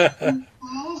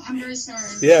 I'm very sorry.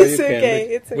 Yeah, It's you can.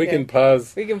 okay, it's We okay. can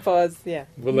pause. We can pause, yeah.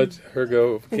 We'll let her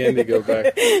go, Candy go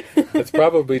back. It's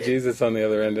probably Jesus on the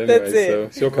other end anyway, That's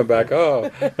it. so she'll come back. Oh.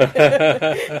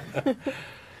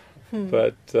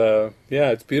 But, yeah,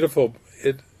 it's beautiful.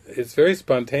 It's very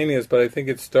spontaneous, but I think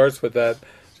it starts with that,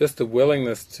 just the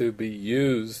willingness to be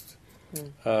used.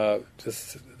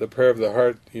 Just the prayer of the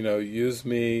heart, use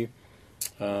me,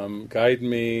 guide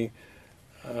me.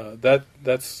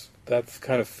 That's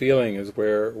kind of feeling is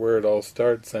where it all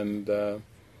starts, and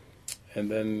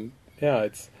then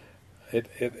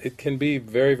it can be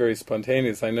very, very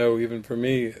spontaneous. I know even for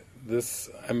me,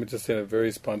 I'm just in a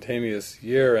very spontaneous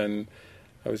year, and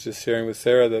I was just sharing with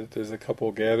Sarah that there's a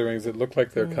couple gatherings that look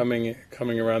like they're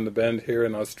coming around the bend here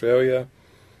in Australia,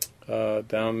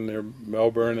 down near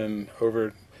Melbourne and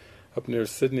up near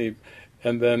Sydney,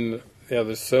 and then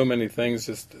there's so many things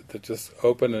that just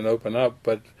open and open up,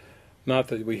 but not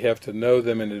that we have to know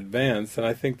them in advance. And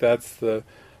I think that's the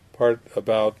part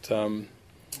about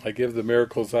I give the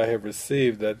miracles I have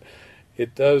received, that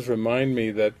it does remind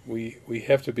me that we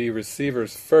have to be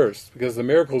receivers first, because the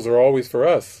miracles are always for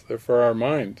us. They're for our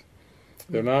mind.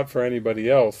 They're not for anybody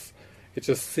else. It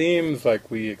just seems like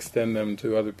we extend them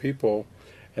to other people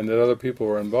and that other people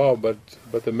are involved, but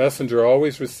the messenger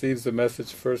always receives the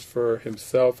message first for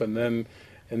himself and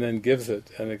then gives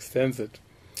it and extends it.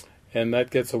 And that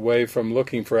gets away from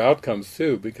looking for outcomes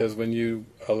too, because when you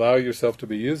allow yourself to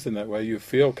be used in that way, you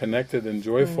feel connected and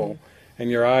joyful, and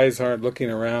your eyes aren't looking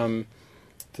around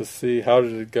to see how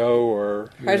did it go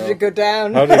or How did it go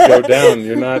down? How did it go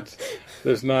down?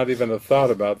 There's not even a thought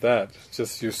about that. It's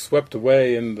just you're swept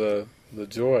away in the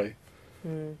joy.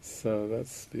 So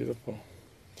that's beautiful.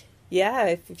 Yeah,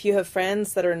 if you have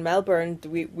friends that are in Melbourne,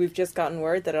 we've just gotten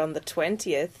word that on the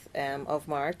 20th of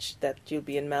March that you'll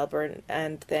be in Melbourne,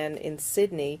 and then in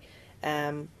Sydney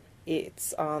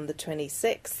it's on the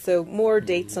 26th. So more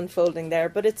dates unfolding there,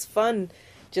 but it's fun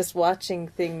just watching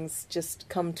things just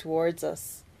come towards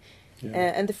us.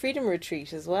 Yeah. And the Freedom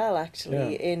Retreat as well,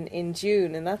 actually, in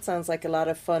June, and that sounds like a lot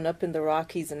of fun up in the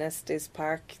Rockies in Estes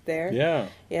Park there. Yeah.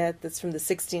 Yeah, that's from the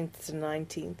 16th to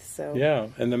 19th. So yeah,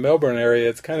 in the Melbourne area,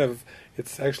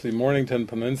 it's actually Mornington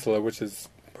Peninsula, which is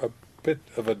a bit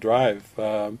of a drive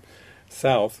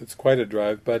south. It's quite a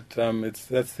drive, but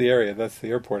that's the area, that's the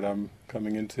airport I'm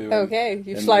coming into. Okay,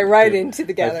 you fly right into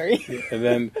the gallery. And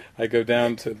then I go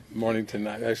down to Mornington.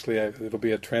 Actually, it'll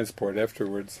be a transport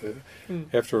afterwards.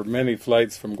 After many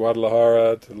flights from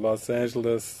Guadalajara to Los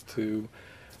Angeles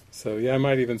So I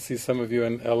might even see some of you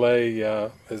in LA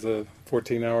as a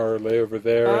 14-hour layover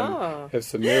there and have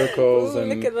some miracles and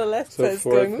look at the left so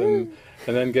forth. Going,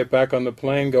 and then get back on the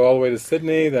plane, go all the way to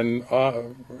Sydney, then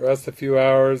rest a few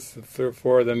hours, 3 or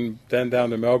 4, then down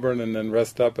to Melbourne, and then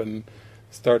rest up and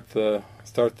start the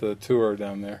tour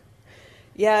down there.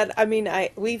 Yeah, I mean,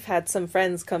 we've had some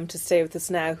friends come to stay with us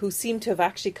now who seem to have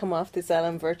actually come off this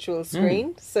LM virtual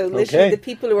screen. So literally the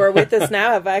people who are with us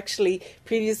now have actually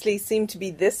previously seemed to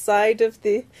be this side of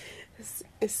the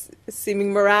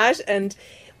seeming mirage. And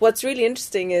what's really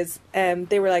interesting is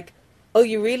they were like, oh,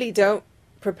 you really don't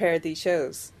prepare these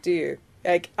shows, do you?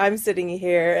 Like, I'm sitting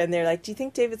here and they're like, do you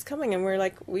think David's coming? And we're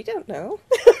like, we don't know.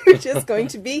 We're just going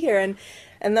to be here.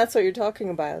 And that's what you're talking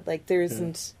about. Like, there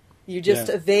isn't, you're just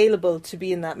available to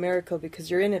be in that miracle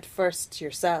because you're in it first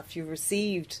yourself. You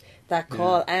received that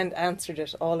call and answered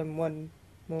it all in one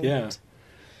moment.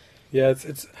 Yeah,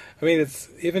 it's. I mean, it's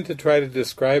even to try to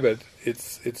describe it.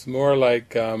 It's more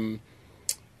like you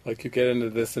get into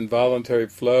this involuntary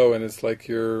flow, and it's like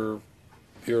your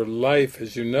life,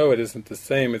 as you know it, isn't the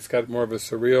same. It's got more of a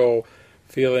surreal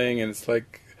feeling, and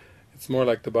it's more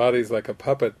like the body's like a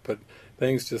puppet, but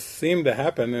things just seem to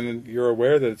happen, and you're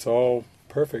aware that it's all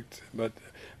perfect. But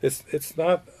it's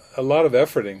not a lot of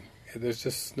efforting. There's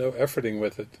just no efforting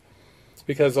with it,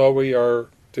 because all we are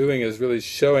doing is really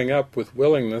showing up with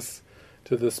willingness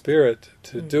to the Spirit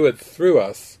to do it through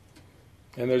us.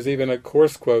 And there's even a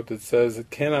Course quote that says, it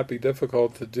cannot be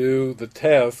difficult to do the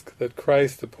task that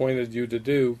Christ appointed you to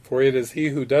do, for it is He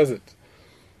who does it.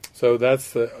 So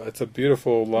it's a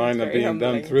beautiful line of being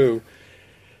humbling. Done through.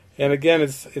 And again,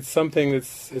 it's something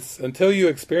it's until you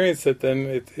experience it, then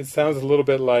it sounds a little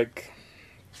bit like,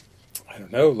 I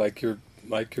don't know, like you're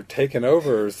taken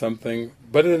over or something,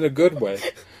 but in a good way.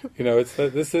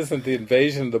 This isn't the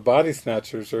invasion of the body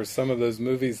snatchers or some of those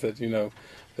movies that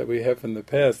that we have in the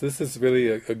past. This is really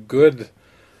a good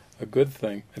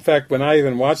thing. In fact, when I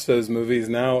even watch those movies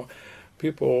now,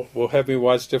 people will have me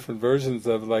watch different versions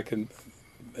of like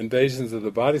invasions of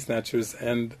the body snatchers,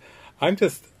 and I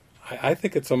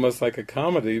think it's almost like a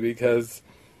comedy because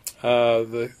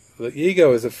the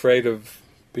ego is afraid of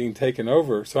being taken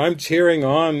over. So I'm cheering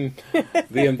on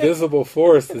the invisible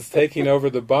force that's taking over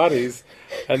the bodies,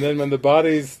 and then when the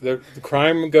bodies, the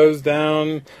crime goes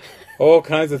down, all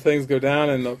kinds of things go down,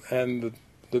 and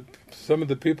some of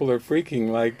the people are freaking,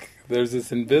 like there's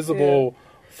this invisible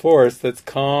force that's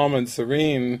calm and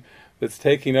serene that's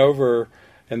taking over,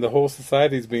 and the whole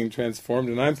society is being transformed.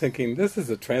 And I'm thinking, this is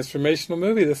a transformational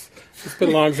movie. This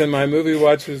belongs in my movie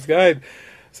watcher's guide.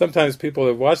 Sometimes people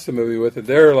have watched the movie with it,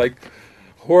 they're like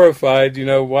horrified,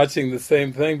 watching the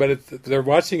same thing, but they're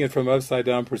watching it from upside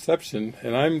down perception,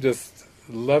 and I'm just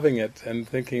loving it and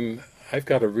thinking, I've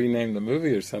got to rename the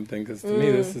movie or something, because to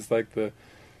me this is like the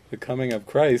coming of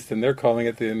Christ, and they're calling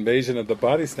it the invasion of the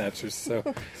body snatchers. So,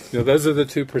 those are the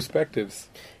two perspectives.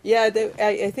 Yeah,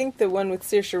 I think the one with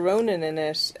Saoirse Ronan in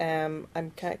it,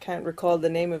 I can't recall the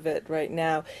name of it right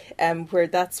now, where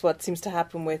that's what seems to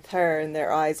happen with her, and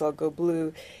their eyes all go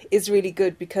blue, is really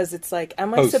good, because it's like,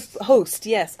 am I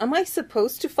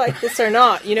supposed to fight this or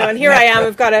not? And here I am,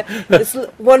 I've got this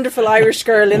wonderful Irish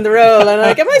girl in the role, and I'm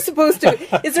like, am I supposed to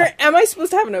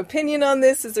have an opinion on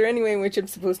this? Is there any way in which I'm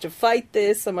supposed to fight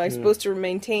this? Am I supposed to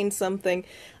maintain something?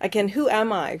 Again, who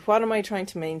am I? What am I trying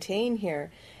to maintain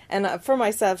here? And for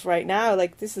myself right now,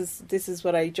 like this is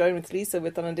what I join with Lisa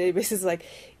with on a daily basis. Like,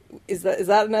 is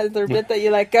that another bit that you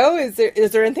let go? Is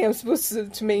there anything I'm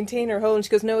supposed to maintain or hold? And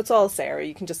she goes, no, it's all Sarah.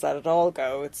 You can just let it all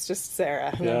go. It's just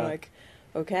Sarah. And I'm like,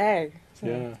 okay.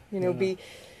 So,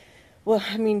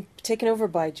 taken over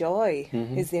by joy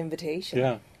is the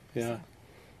invitation. Yeah.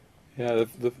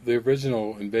 The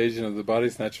original invasion of the body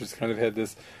snatchers kind of had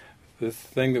this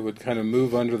thing that would kind of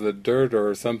move under the dirt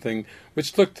or something,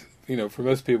 which looked, for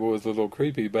most people was a little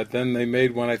creepy, but then they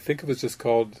made one, I think it was just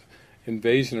called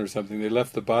Invasion or something. They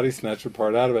left the body snatcher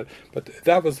part out of it, but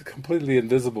that was a completely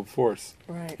invisible force.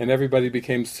 Right. And everybody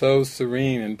became so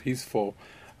serene and peaceful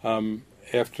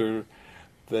after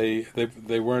they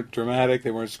weren't dramatic,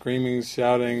 they weren't screaming,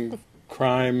 shouting,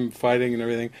 crime, fighting and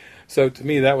everything. So to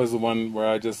me that was the one where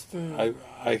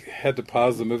I had to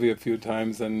pause the movie a few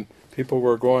times, and people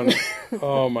were going,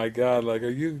 oh my God, like,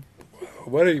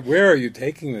 where are you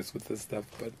taking this with this stuff?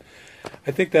 But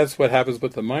I think that's what happens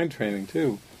with the mind training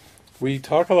too. We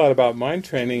talk a lot about mind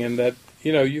training, and that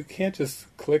you can't just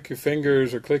click your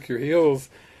fingers or click your heels.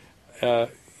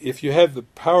 If you have the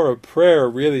power of prayer,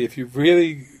 really, if you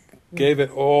really gave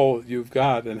it all you've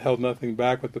got and held nothing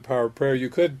back with the power of prayer, you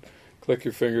could click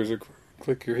your fingers or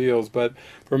click your heels. But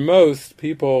for most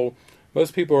people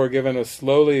are given a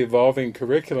slowly evolving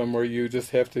curriculum where you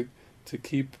just have to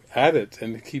keep at it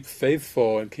and keep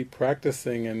faithful and keep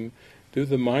practicing and do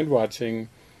the mind watching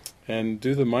and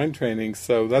do the mind training.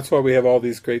 So that's why we have all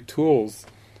these great tools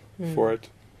for it.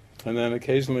 And then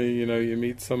occasionally, you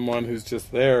meet someone who's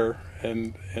just there,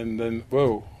 and then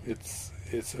whoa, it's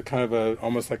a kind of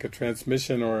almost like a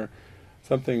transmission or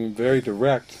something very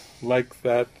direct, like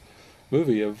that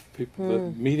movie of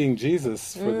people meeting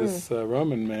Jesus for this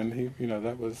Roman man.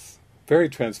 That was very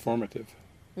transformative.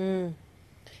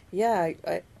 Yeah,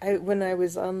 I when I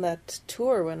was on that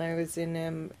tour, when I was in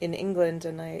England,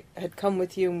 and I had come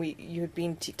with you, and you had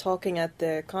been talking at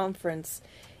the conference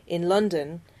in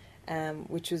London,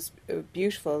 which was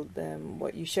beautiful.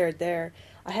 What you shared there.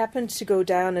 I happened to go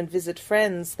down and visit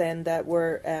friends then that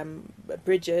were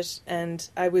Bridget, and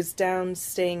I was down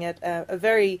staying at a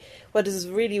very what is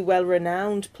a really well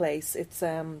renowned place. It's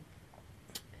in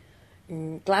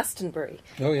Glastonbury.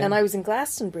 Oh, yeah. And I was in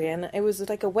Glastonbury, and it was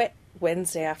like a wet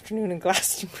Wednesday afternoon in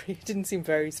Glastonbury. It didn't seem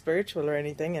very spiritual or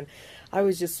anything, and I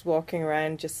was just walking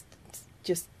around, just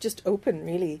open,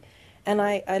 really. And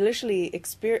I literally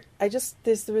experienced.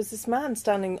 There was this man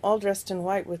standing all dressed in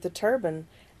white with a turban,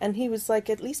 and he was like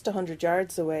at least 100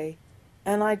 yards away,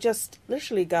 and I just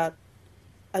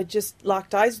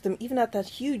locked eyes with him, even at that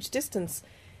huge distance,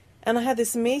 and I had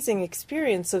this amazing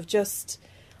experience of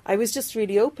I was just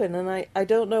really open, and I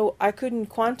don't know, I couldn't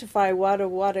quantify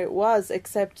what it was,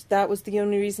 except that was the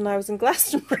only reason I was in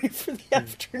Glastonbury for the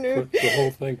afternoon. For the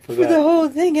whole thing, for the whole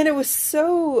thing, and it was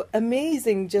so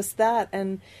amazing, just that.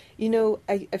 And,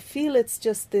 I feel it's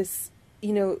just this,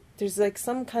 there's like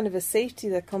some kind of a safety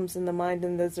that comes in the mind,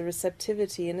 and there's a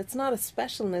receptivity, and it's not a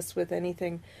specialness with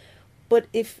anything. But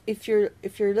if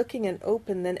you're looking and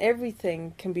open, then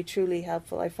everything can be truly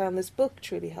helpful. I found this book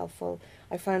truly helpful.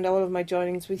 I found all of my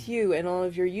joinings with you and all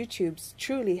of your YouTubes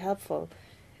truly helpful.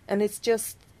 And it's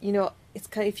just, it's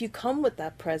kind of, if you come with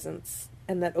that presence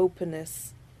and that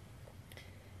openness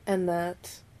and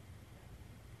that,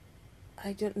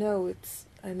 I don't know,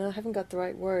 I haven't got the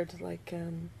right word, like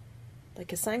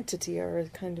a sanctity or a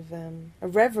kind of a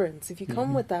reverence. If you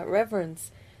come with that reverence,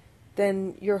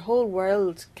 then your whole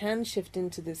world can shift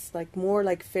into this more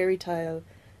like fairy tale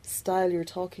style you're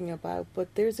talking about,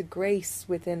 but there's a grace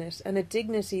within it and a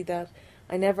dignity that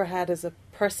I never had as a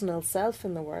personal self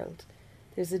in the world.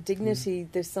 There's a dignity,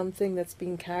 there's something that's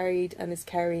being carried and is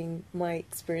carrying my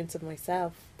experience of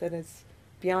myself that is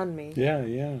beyond me. Yeah,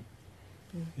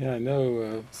 I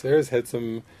know Sarah's had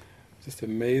some just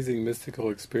amazing mystical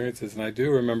experiences, and I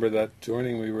do remember that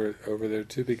joining we were over there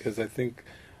too, because I think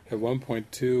at one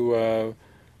point too,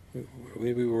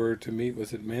 we were to meet,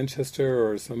 was it Manchester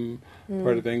or some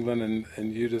part of England,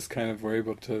 and you just kind of were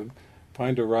able to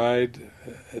find a ride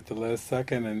at the last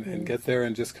second and get there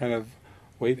and just kind of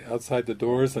wait outside the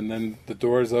doors, and then the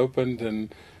doors opened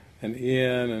and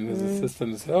Ian and his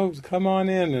assistant said, "Oh, come on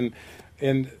in,"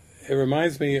 and it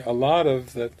reminds me a lot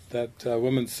of that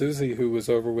woman Susie who was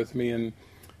over with me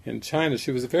in China.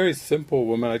 She was a very simple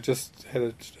woman. I just had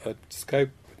a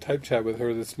Skype type chat with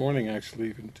her this morning,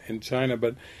 actually, in China,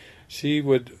 but she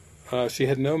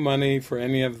had no money for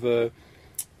any of the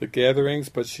gatherings,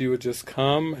 but she would just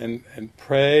come and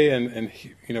pray and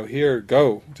here,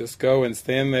 just go and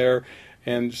stand there.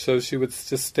 And so she would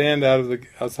just stand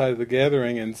outside of the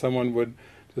gathering, and someone would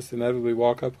just inevitably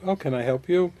walk up. "Oh, can I help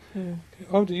you?"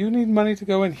 "Oh, do you need money to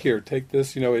go in? Here, take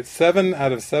this." It's 7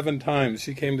 out of 7 times.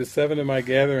 She came to 7 of my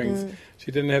gatherings.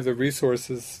 She didn't have the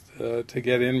resources to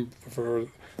get in for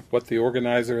what the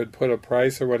organizer had put a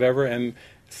price or whatever, and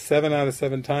 7 out of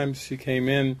 7 times she came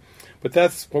in. But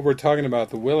that's what we're talking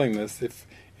about, the willingness.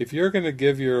 If you're going to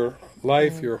give your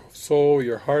life, your soul,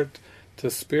 your heart to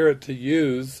Spirit to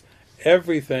use,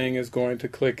 everything is going to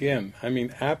click in. I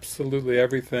mean, absolutely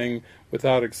everything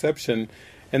without exception.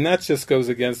 And that just goes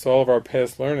against all of our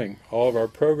past learning, all of our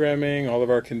programming, all of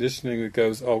our conditioning that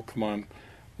goes, "Oh, come on,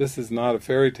 this is not a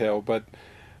fairy tale." But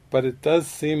it does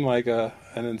seem like an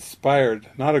inspired,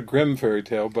 not a grim fairy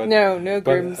tale, but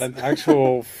grims. An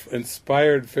actual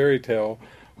inspired fairy tale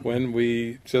when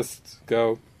we just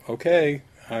go, "Okay,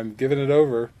 I'm giving it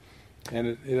over,"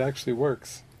 and it actually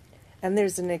works. And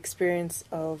there's an experience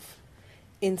of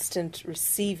instant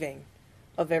receiving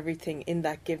of everything in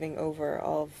that giving over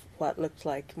of what looked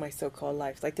like my so-called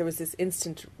life. Like there was this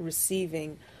instant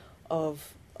receiving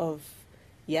of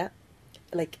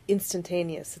like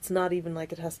instantaneous. It's not even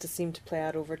like it has to seem to play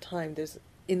out over time. There's,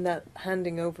 in that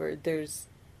handing over, there's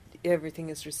everything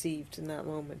is received in that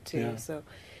moment too. Yeah. So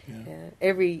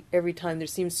every time there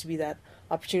seems to be that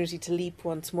opportunity to leap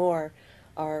once more,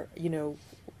 or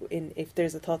if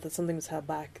there's a thought that something was held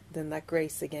back, then that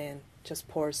grace again just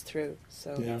pours through.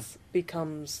 So it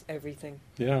becomes everything.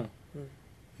 Yeah.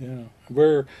 Yeah.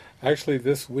 We're actually,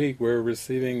 this week we're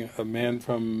receiving a man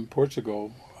from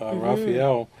Portugal,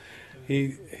 Rafael.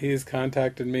 He's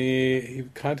contacted me. He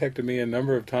contacted me a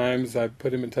number of times. I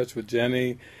put him in touch with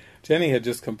Jenny. Jenny had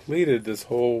just completed this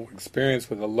whole experience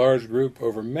with a large group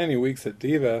over many weeks at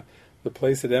Diva. The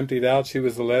place had emptied out. She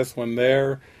was the last one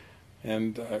there.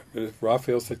 And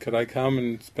Raphael said, "Could I come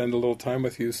and spend a little time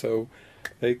with you?" So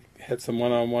they had some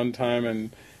one-on-one time,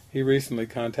 and he recently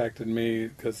contacted me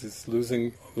because he's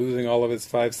losing all of his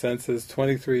five senses.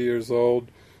 23 years old,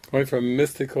 going from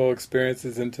mystical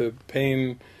experiences into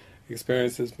pain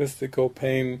experiences, mystical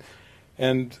pain,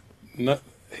 and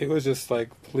he was just like,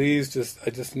 please, I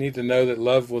just need to know that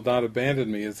love will not abandon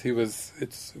me. As it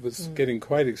was getting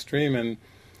quite extreme,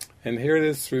 and here it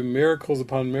is through miracles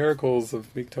upon miracles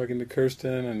of me talking to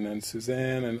Kirsten and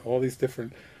Suzanne and all these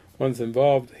different ones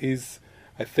involved.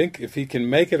 I think if he can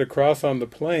make it across on the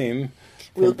plane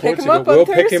from Portugal, we'll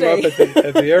pick him up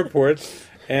at the airport.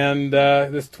 And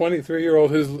this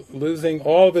 23-year-old who's losing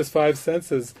all of his five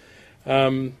senses,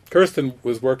 Kirsten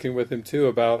was working with him too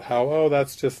about how,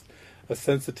 that's just a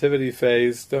sensitivity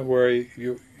phase. Don't worry,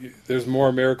 there's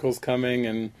more miracles coming,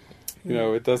 and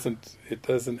it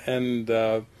doesn't end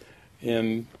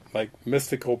in like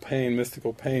mystical pain.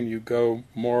 Mystical pain, you go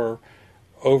more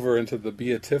over into the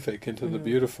beatific, into the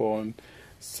beautiful, and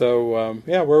so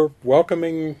we're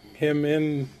welcoming him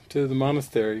into the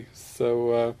monastery.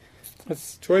 So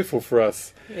it's joyful for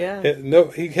us. Yeah.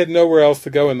 He had nowhere else to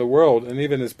go in the world, and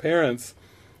even his parents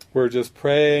were just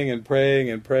praying and praying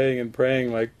and praying and praying,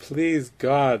 like, please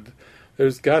God,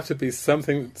 there's got to be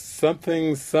something,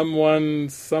 someone,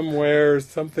 somewhere,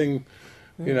 something,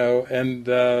 and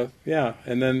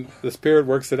and then the Spirit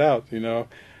works it out.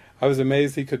 I was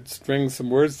amazed he could string some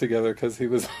words together, because he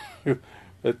was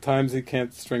at times he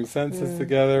can't string sentences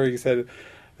together. He said,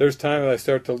 there's times I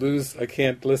start to lose, I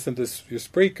can't listen to your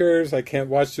speakers, I can't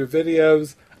watch your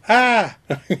videos.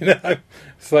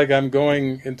 It's like I'm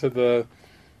going into the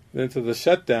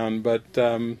shutdown, but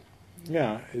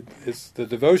it's the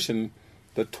devotion,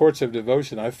 the torch of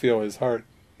devotion, I feel his heart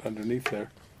underneath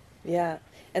there. Yeah.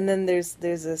 And then there's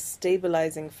a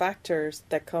stabilizing factor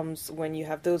that comes when you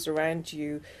have those around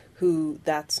you who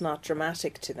that's not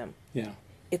dramatic to them. Yeah.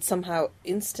 It somehow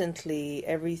instantly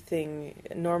everything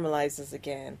normalizes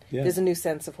again. Yeah. There's a new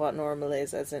sense of what normal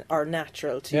is, or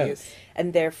natural to you, Yes.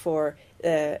 and therefore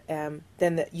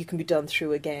then you can be done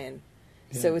through again.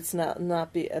 Yeah. So it's not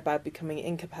about becoming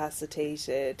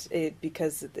incapacitated,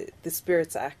 because the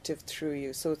Spirit's active through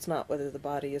you. So it's not whether the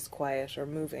body is quiet or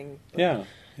moving.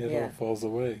 It all falls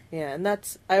away. Yeah, and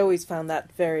I always found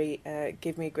that very,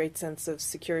 gave me a great sense of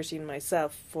security in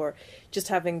myself, for just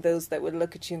having those that would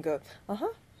look at you and go,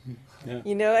 Yeah.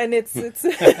 And it's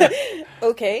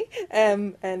okay,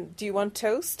 and do you want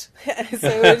toast? So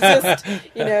it's just,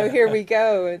 here we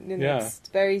go, and it's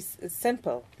very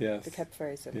simple. Yes. They kept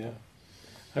very simple. Yeah.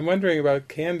 I'm wondering about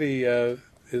Candy.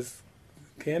 Is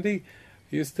Candy,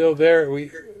 you still there?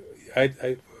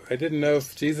 I didn't know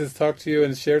if Jesus talked to you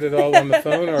and shared it all on the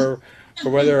phone, or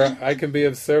whether I can be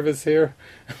of service here.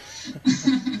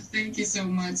 Thank you so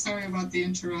much. Sorry about the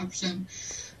interruption.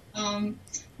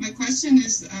 My question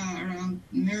is around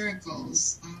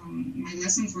miracles. My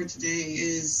lesson for today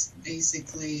is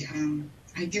basically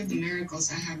I give the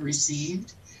miracles I have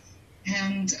received,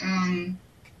 and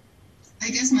I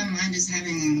guess my mind is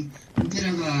having a bit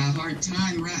of a hard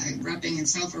time wrapping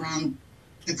itself around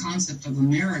the concept of a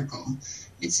miracle.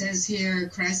 It says here,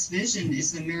 Christ's vision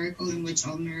is the miracle in which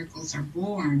all miracles are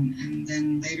born. And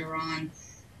then later on,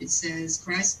 it says,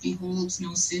 Christ beholds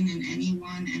no sin in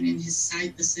anyone, and in his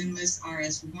sight the sinless are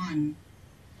as one.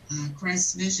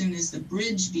 Christ's vision is the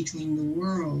bridge between the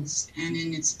worlds, and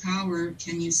in its power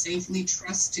can you safely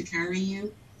trust to carry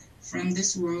you from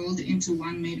this world into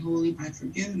one made holy by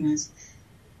forgiveness.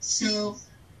 So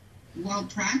while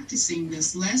practicing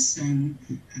this lesson,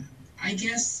 I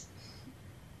guess,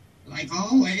 like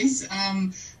always,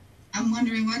 I'm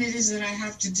wondering what it is that I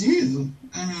have to do.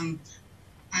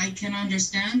 I can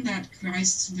understand that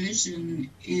Christ's vision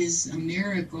is a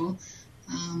miracle,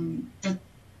 but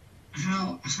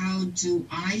how do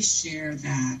I share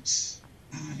that?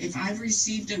 If I've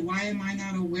received it, why am I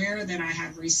not aware that I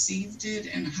have received it?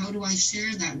 And how do I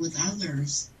share that with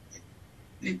others?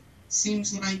 It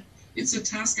seems like it's a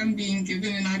task I'm being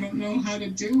given and I don't know how to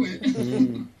do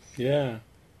it. Yeah,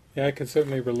 I can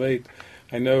certainly relate.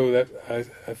 I know that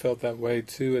I felt that way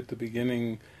too at the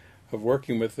beginning of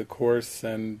working with the Course,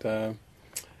 and that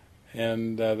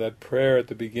prayer at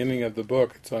the beginning of the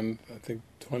book. It's on, I think,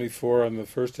 24 on the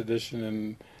first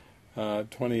edition and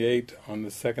 28 on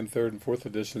the second, third, and fourth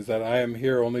editions. That I am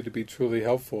here only to be truly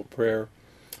helpful prayer.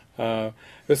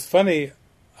 It's funny.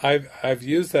 I've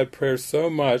used that prayer so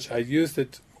much. I used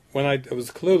it when I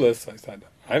was clueless. I said,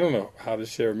 I don't know how to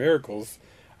share miracles.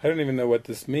 I don't even know what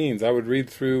this means. I would read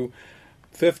through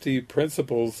 50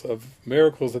 principles of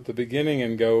miracles at the beginning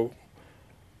and go,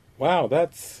 wow,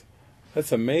 that's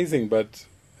amazing, but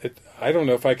I don't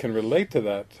know if I can relate to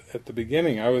that at the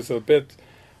beginning. I was a bit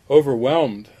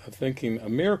overwhelmed of thinking a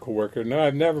miracle worker. No,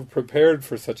 I've never prepared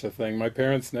for such a thing. My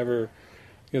parents never,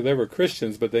 they were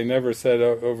Christians, but they never said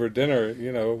over dinner,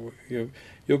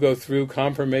 you'll go through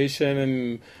confirmation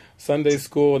and Sunday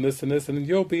school and this, and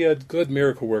you'll be a good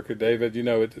miracle worker, David.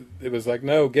 It was like,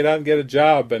 no, get out and get a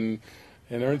job and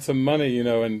earn some money,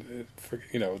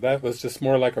 that was just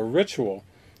more like a ritual.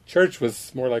 Church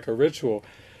was more like a ritual.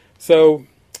 So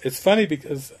it's funny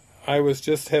because I was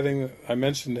just I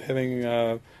mentioned having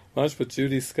lunch with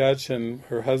Judy Scutch and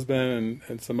her husband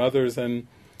and some others, and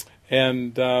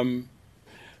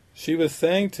she was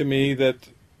saying to me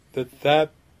that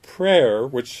prayer,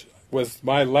 which was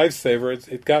my lifesaver,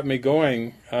 it got me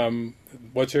going.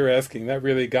 What you're asking, that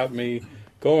really got me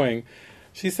going.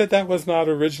 She said that was not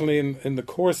originally in the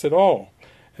Course at all.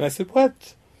 And I said,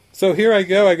 what? So here I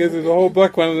go through the whole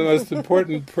book, one of the most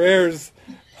important prayers.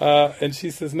 And she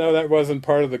says, no, that wasn't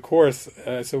part of the Course.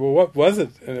 And I said, well, what was it?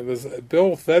 And it was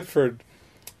Bill Thetford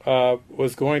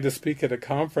was going to speak at a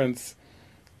conference.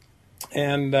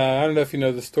 And I don't know if you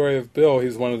know the story of Bill. He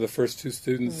was one of the first two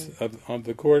students of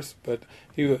the Course, but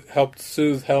he helped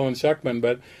soothe Helen Schuckman.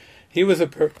 But he was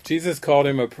Jesus called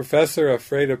him a professor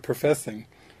afraid of professing.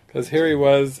 Because here he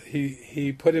was,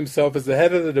 he put himself as the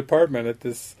head of the department at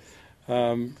this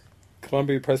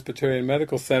Columbia Presbyterian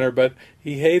Medical Center, but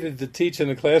he hated to teach in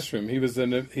the classroom.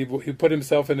 He put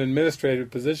himself in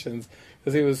administrative positions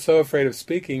because he was so afraid of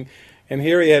speaking. And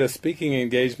here he had a speaking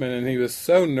engagement, and he was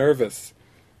so nervous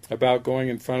about going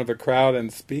in front of a crowd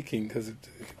and speaking because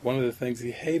one of the things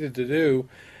he hated to do.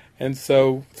 And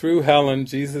so through Helen,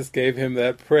 Jesus gave him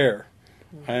that prayer.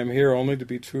 I am here only to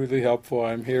be truly helpful.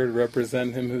 I am here to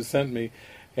represent him who sent me.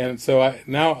 And so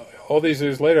now, all these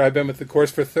years later, I've been with the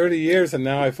Course for 30 years, and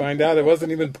now I find out it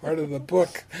wasn't even part of the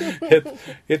book.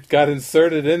 It got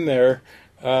inserted in there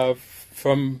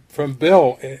from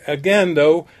Bill. Again,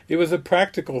 though, it was a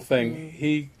practical thing.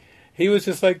 He was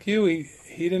just like you. He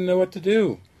didn't know what to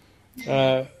do.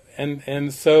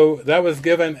 And so that was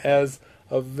given as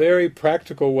a very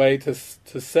practical way to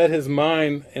set his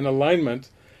mind in alignment,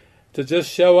 to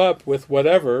just show up with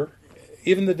whatever,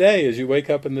 even the day, as you wake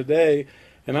up in the day.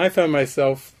 And I found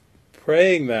myself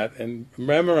praying that and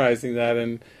memorizing that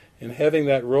and having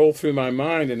that roll through my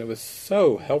mind, and it was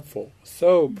so helpful,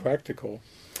 so practical.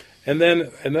 And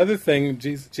then another thing,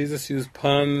 Jesus used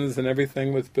puns and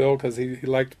everything with Bill because he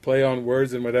liked to play on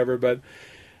words and whatever, but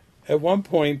at one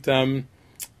point,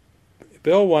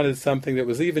 Bill wanted something that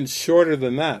was even shorter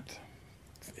than that.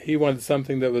 He wanted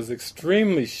something that was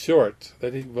extremely short,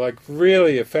 that he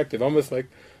really effective, almost like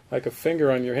a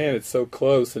finger on your hand. It's so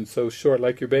close and so short,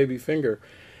 like your baby finger.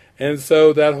 And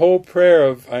so that whole prayer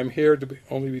of "I'm here to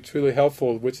only be truly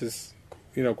helpful," which is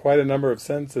quite a number of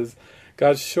sentences,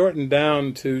 got shortened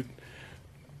down to,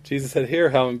 Jesus said, "Here,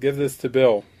 Helen, give this to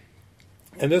Bill."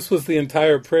 And this was the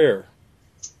entire prayer.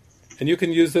 And you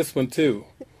can use this one too,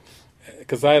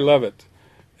 because I love it.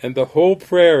 And the whole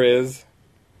prayer is,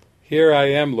 "Here I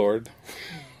am, Lord."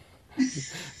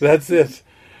 That's it.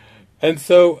 And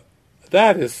so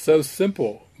that is so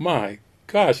simple. My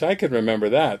gosh, I can remember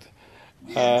that.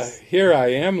 Here I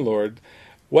am, Lord.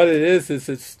 What it is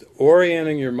it's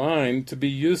orienting your mind to be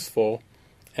useful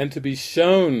and to be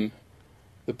shown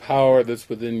the power that's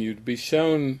within you, to be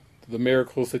shown the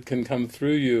miracles that can come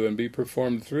through you and be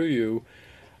performed through you,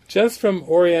 just from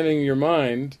orienting your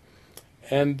mind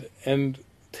and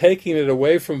taking it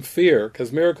away from fear,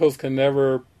 because miracles can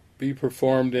never be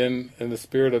performed in the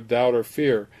spirit of doubt or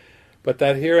fear. But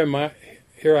that here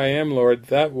I am, Lord,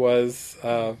 that was,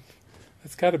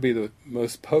 it's got to be the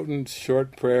most potent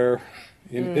short prayer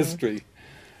in history.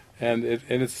 And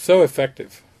it's so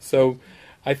effective. So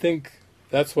I think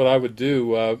that's what I would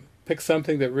do. Pick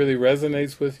something that really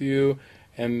resonates with you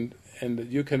and that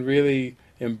you can really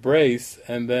embrace,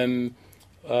 and then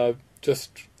just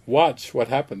watch what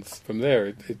happens from there.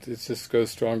 It just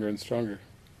goes stronger and stronger.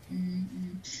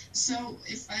 Mm-hmm. So,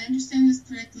 if I understand this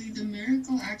correctly, the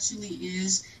miracle actually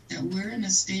is that we're in a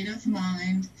state of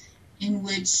mind in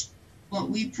which what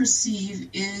we perceive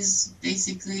is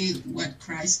basically what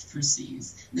Christ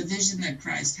perceives, the vision that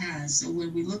Christ has. So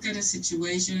when we look at a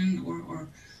situation or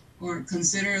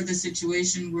consider the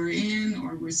situation we're in,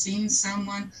 or we're seeing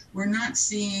someone, we're not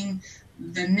seeing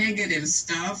the negative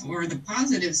stuff or the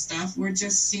positive stuff. We're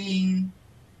just seeing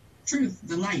truth,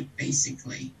 the light,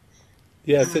 basically.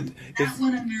 Yes, that's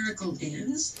what a miracle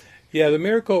is. Yeah, the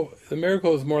miracle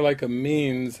is more like a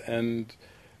means, and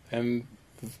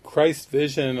Christ's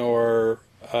vision or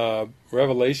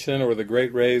revelation or the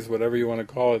great rays, whatever you want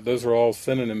to call it. Those are all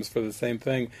synonyms for the same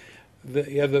thing.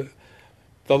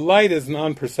 the light is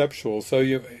non-perceptual.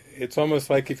 So it's almost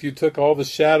like if you took all the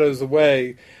shadows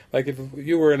away, like if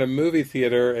you were in a movie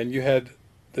theater and you had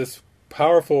this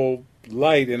powerful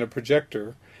light in a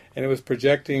projector, and it was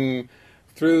projecting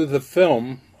through the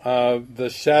film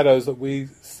the shadows that we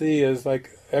see as like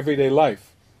everyday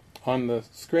life on the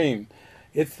screen.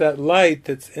 It's that light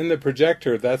that's in the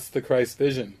projector, that's the Christ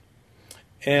vision.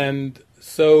 And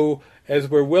so as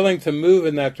we're willing to move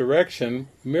in that direction,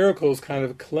 miracles kind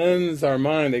of cleanse our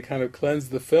mind, they kind of cleanse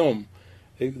the film.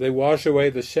 They wash away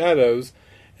the shadows.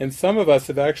 And some of us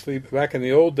have actually, back in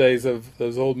the old days of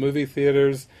those old movie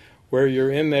theaters, where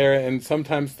you're in there and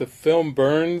sometimes the film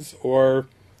burns or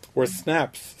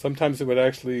snaps. Sometimes it would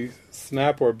actually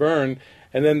snap or burn,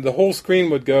 and then the whole screen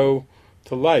would go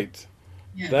to light.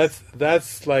 Yes.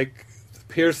 That's like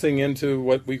piercing into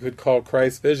what we could call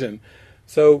Christ vision.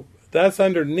 So that's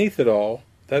underneath it all.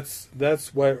 That's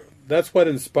what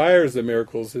inspires the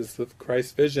miracles, is the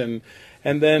Christ vision.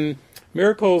 And then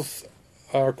miracles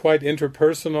are quite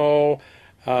interpersonal.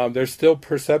 They're still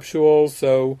perceptual.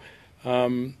 So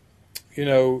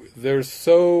there's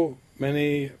so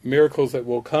many miracles that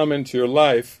will come into your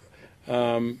life.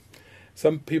 Some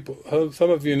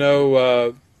of you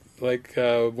know,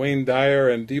 Wayne Dyer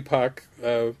and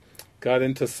Deepak got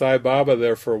into Sai Baba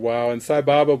there for a while, and Sai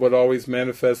Baba would always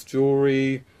manifest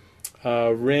jewelry,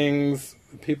 rings,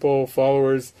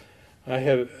 followers. I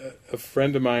had a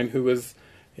friend of mine who was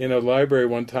in a library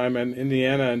one time in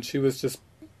Indiana, and she was just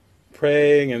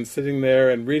praying and sitting there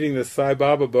and reading the Sai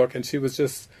Baba book, and she was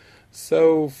just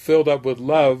so filled up with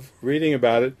love reading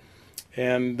about it.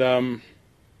 And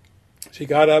she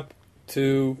got up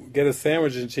to get a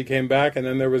sandwich, and she came back, and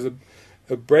then there was a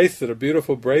bracelet, a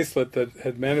beautiful bracelet that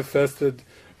had manifested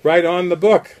right on the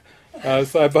book.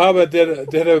 Sai Baba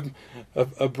did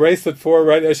a bracelet for her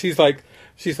right there. She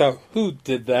thought, who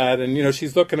did that? And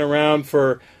she's looking around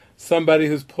for somebody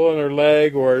who's pulling her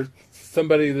leg or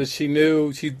somebody that she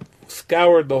knew. She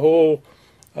scoured the whole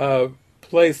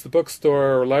place, the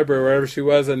bookstore or library, wherever she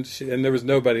was, and there was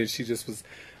nobody. She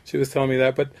was telling me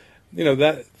that. But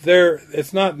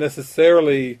it's not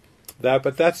necessarily that,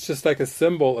 but that's just like a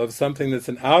symbol of something that's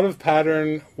an out of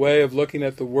pattern way of looking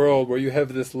at the world, where you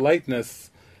have this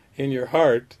lightness in your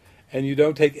heart and you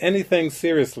don't take anything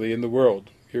seriously in the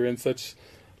world. You're in such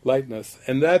lightness,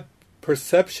 and that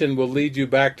perception will lead you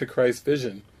back to Christ's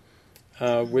vision,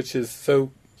 which is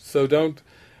so don't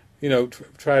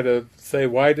try to say,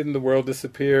 why didn't the world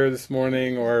disappear this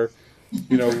morning, or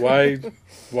why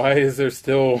is there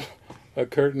still a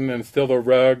curtain and still a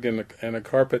rug and a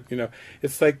carpet.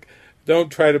 It's like,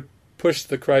 don't try to push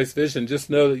the Christ vision. Just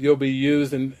know that you'll be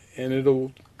used, and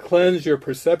it'll cleanse your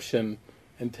perception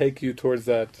and take you towards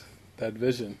that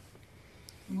vision.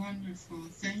 Wonderful.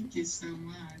 Thank you so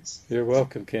much. You're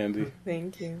welcome, Candy.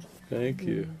 Thank you. Thank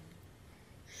you.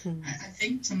 I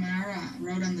think Tamara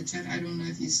wrote on the chat, I don't know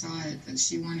if you saw it, that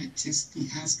she wanted to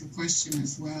ask a question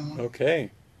as well.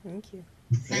 Okay. Thank you.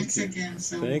 Thanks again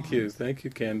so much. Thank you. Thank you,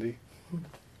 Candy.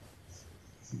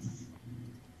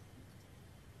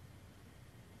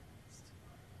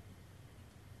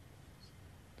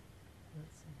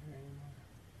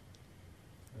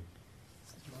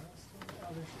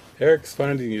 Eric's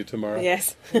finding you tomorrow.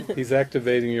 Yes. He's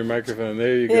activating your microphone.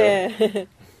 There you go. Yeah. Hi,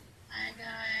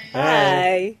 guys.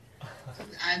 Hi.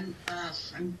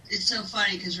 It's so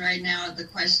funny because right now the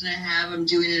question I have, I'm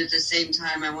doing it at the same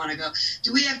time. I want to go,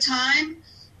 do we have time?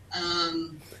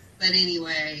 But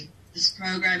anyway, this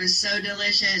program is so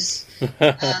delicious.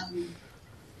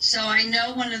 So I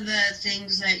know one of the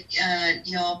things that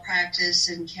y'all practice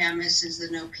in Camus is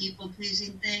the no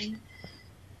people-pleasing thing.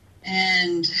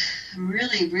 And I'm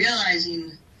really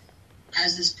realizing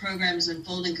as this program is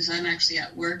unfolding, because I'm actually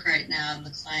at work right now and the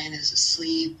client is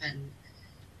asleep, and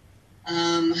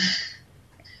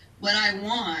what I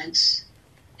want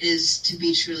is to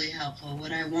be truly helpful.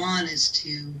 What I want is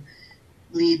to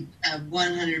lead a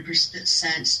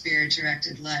 100%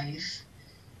 spirit-directed life.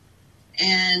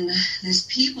 And this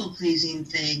people-pleasing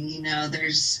thing,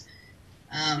 there's,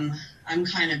 I'm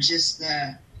kind of just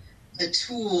the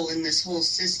tool in this whole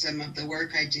system of the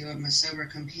work I do. I'm a sober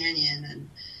companion, and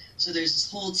so there's this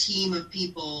whole team of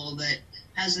people that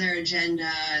has their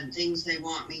agenda and things they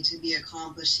want me to be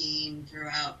accomplishing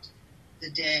throughout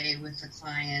the day with the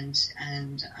client,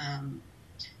 and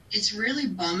it's really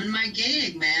bumming my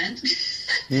gig, man.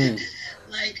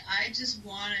 Like, I just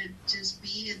want to just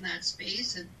be in that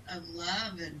space of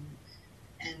love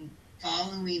and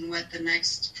following what the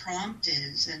next prompt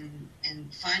is, and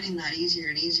finding that easier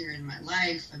and easier in my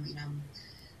life. I mean,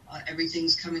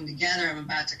 everything's coming together. I'm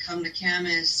about to come to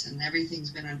Camus, and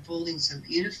everything's been unfolding so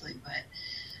beautifully. But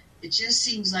it just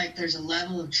seems like there's a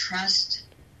level of trust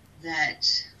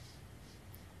that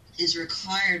is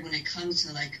required when it comes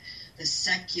to like the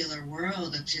secular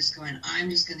world of just going, I'm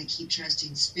just going to keep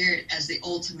trusting spirit as the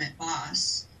ultimate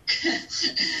boss,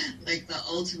 like the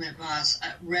ultimate boss,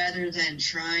 rather than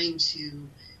trying to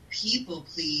people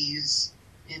please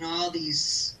in all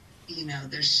these,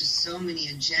 there's just so many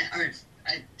or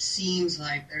it seems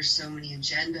like there's so many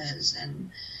agendas.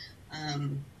 And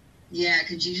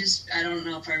could you just, I don't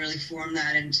know if I really formed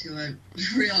that into a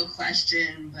real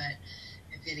question, but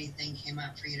if anything came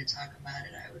up for you to talk about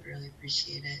it, I would really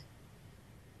appreciate it.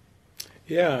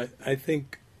 Yeah, I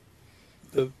think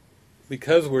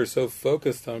because we're so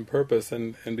focused on purpose,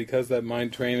 and because that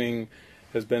mind training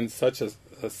has been such a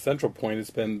central point, it's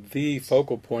been the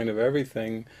focal point of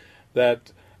everything,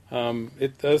 that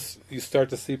you start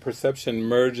to see perception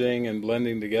merging and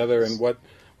blending together, and what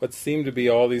seem to be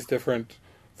all these different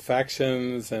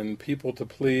factions and people to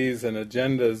please and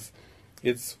agendas,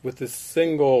 it's with this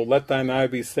single, let thine eye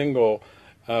be single,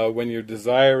 when your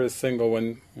desire is single,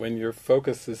 when your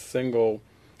focus is single,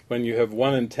 when you have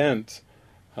one intent,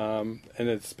 and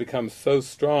it's become so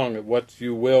strong that what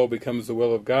you will becomes the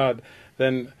will of God,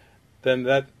 then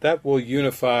that will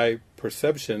unify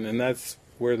perception, and that's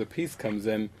where the peace comes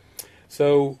in.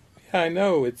 So yeah, I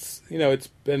know it's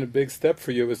been a big step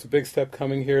for you. It was a big step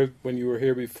coming here when you were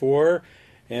here before,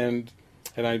 and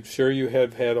I'm sure you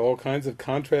have had all kinds of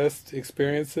contrast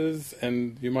experiences,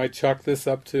 and you might chalk this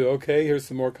up to, okay, here's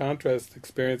some more contrast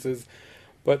experiences.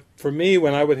 But for me,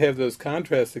 when I would have those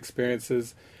contrast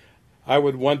experiences, I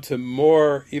would want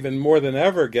to even more than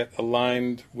ever, get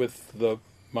aligned with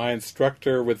my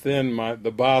instructor within,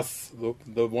 the boss,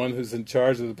 the one who's in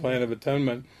charge of the plan of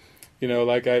atonement.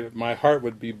 My heart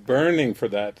would be burning for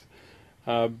that,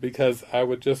 because I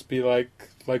would just be like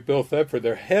Bill Thetford,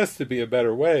 there has to be a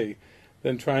better way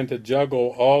than trying to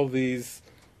juggle all these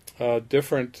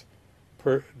different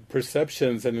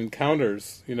perceptions and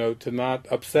encounters, to not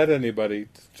upset anybody,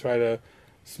 to try to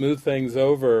smooth things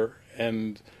over,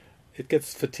 and it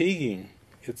gets fatiguing.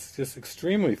 It's just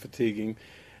extremely fatiguing.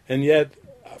 And yet,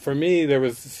 for me, there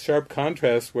was this sharp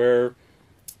contrast where,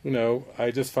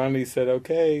 I just finally said,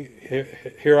 okay,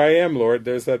 here I am, Lord.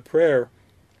 There's that prayer.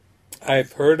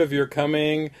 I've heard of your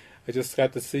coming. I just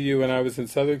got to see you when I was in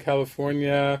Southern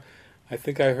California. I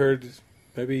think I heard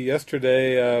maybe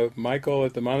yesterday, Michael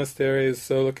at the monastery is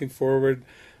so looking forward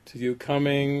to you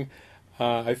coming.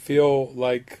 I feel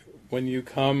like when you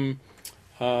come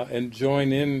and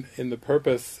join in the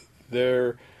purpose,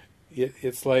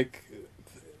 it's like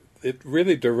it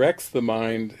really directs the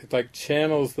mind. It like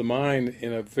channels the mind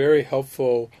in a very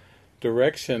helpful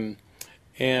direction,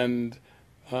 and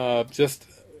just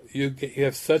you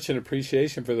have such an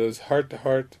appreciation for those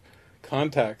heart-to-heart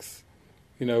contacts,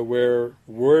 where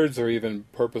words are even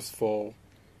purposeful,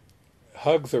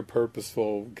 hugs are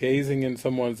purposeful, gazing in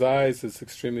someone's eyes is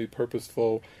extremely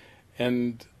purposeful,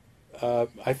 and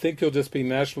I think you'll just be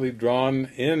naturally drawn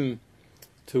in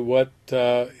to what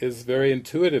is very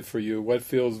intuitive for you, what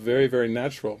feels very, very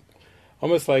natural,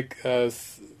 almost like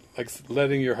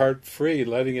letting your heart free,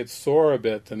 letting it soar a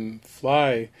bit and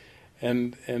fly,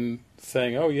 and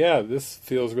saying, oh yeah, this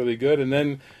feels really good, and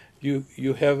then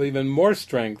you have even more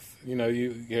strength.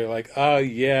 You're like,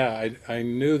 yeah, I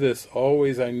knew this,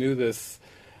 always I knew this,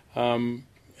 and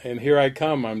here I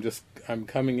come, I'm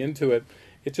coming into it.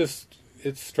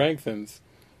 It strengthens.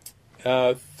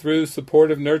 Through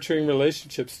supportive, nurturing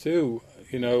relationships too.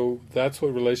 That's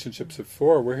what relationships are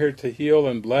for. We're here to heal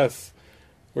and bless.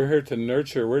 We're here to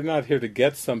nurture. We're not here to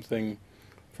get something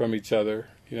from each other.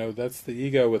 That's the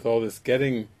ego with all this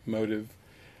getting motive.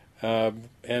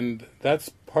 And that's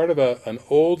part of an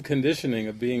old conditioning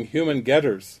of being human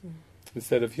getters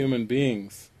instead of human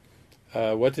beings.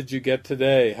 What did you get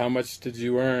today? How much did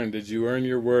you earn? Did you earn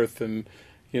your worth? And,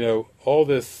 all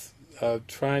this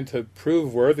trying to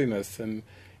prove worthiness. And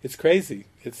it's crazy.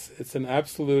 It's an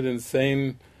absolute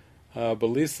insane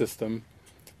belief system.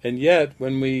 And yet,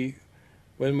 when we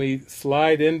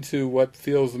slide into what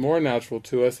feels more natural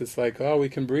to us, it's like, we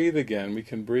can breathe again. We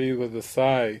can breathe with a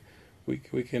sigh. We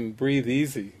can breathe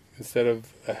easy instead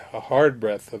of a hard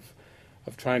breath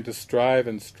of trying to strive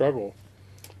and struggle.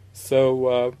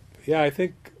 So I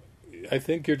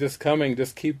think you're just coming.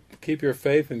 Just keep your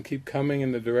faith and keep coming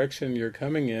in the direction you're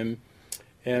coming in,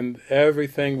 and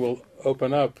everything will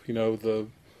open up. The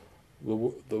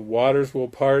waters will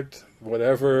part.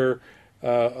 Whatever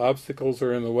obstacles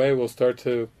are in the way will start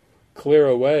to clear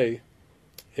away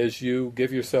as you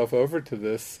give yourself over to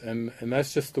this, and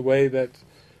that's just the way that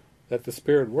the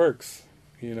Spirit works,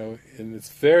 and it's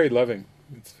very loving.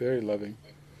 It's very loving.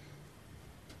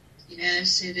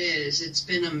 Yes, it is. It's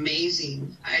been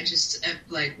amazing. I just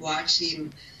like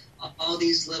watching all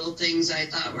these little things I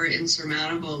thought were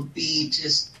insurmountable be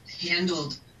just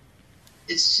handled.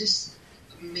 It's just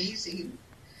amazing.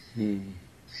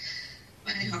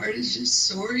 My heart is just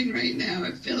soaring right now.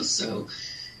 I feel so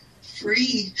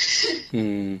free.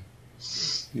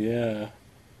 Yeah.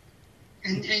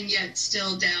 And yet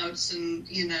still doubts, and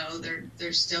you know,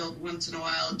 there's still once in a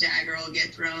while a dagger will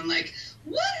get thrown like,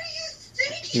 what are you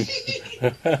thinking?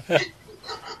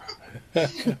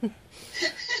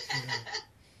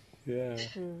 Yeah.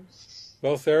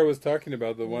 Well, Sarah was talking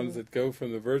about the ones that go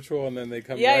from the virtual and then they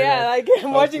come like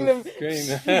I'm watching them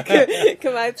screen.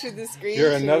 come out through the screen.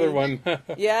 You're another one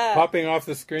popping off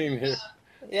the screen here.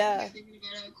 Yeah. I'm thinking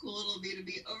about how cool it'll be to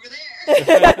be over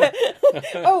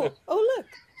there. oh, look.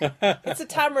 It's a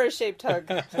Tamara-shaped hug.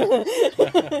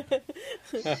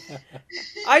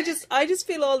 I just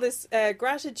feel all this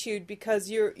gratitude because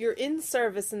you're in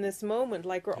service in this moment.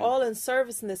 Like we're all in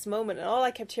service in this moment, and all I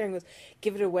kept hearing was,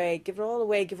 "Give it away, give it all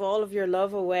away, give all of your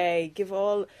love away, give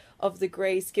all of the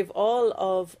grace, give all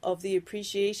of the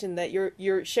appreciation that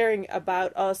you're sharing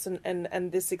about us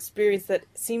and this experience that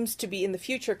seems to be in the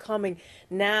future coming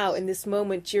now in this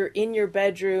moment. You're in your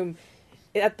bedroom."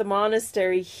 At the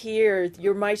monastery here,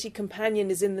 your mighty companion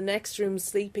is in the next room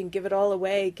sleeping. Give it all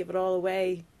away. Give it all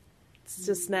away. It's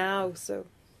just now. So,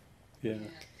 yeah.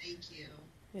 Thank you.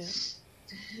 Yeah.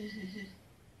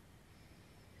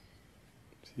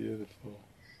 Beautiful.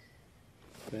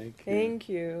 Thank you. Thank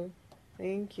you.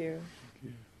 Thank you.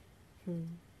 Thank you.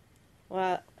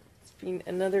 Well, it's been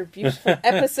another beautiful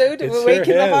episode of It Awaken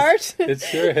sure the has. Heart. It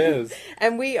sure has.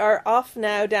 And we are off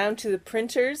now down to the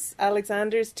printers,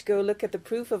 Alexander's, to go look at the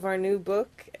proof of our new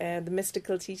book, The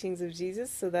Mystical Teachings of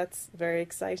Jesus. So that's very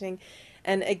exciting.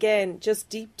 And again, just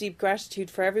deep, deep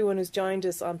gratitude for everyone who's joined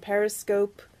us on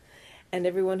Periscope and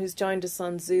everyone who's joined us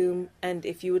on Zoom. And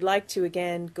if you would like to,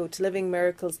 again, go to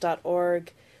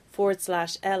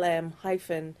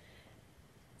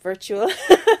livingmiracles.org/LM-virtual.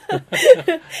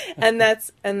 and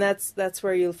that's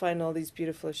where you'll find all these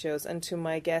beautiful shows. And to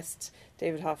my guest,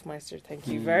 David Hoffmeister, thank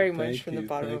you very much from the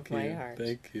bottom of my heart.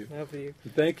 Thank you. Love you.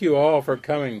 Thank you all for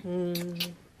coming.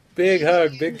 Big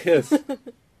hug, big kiss. Love,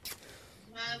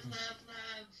 love,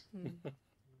 love.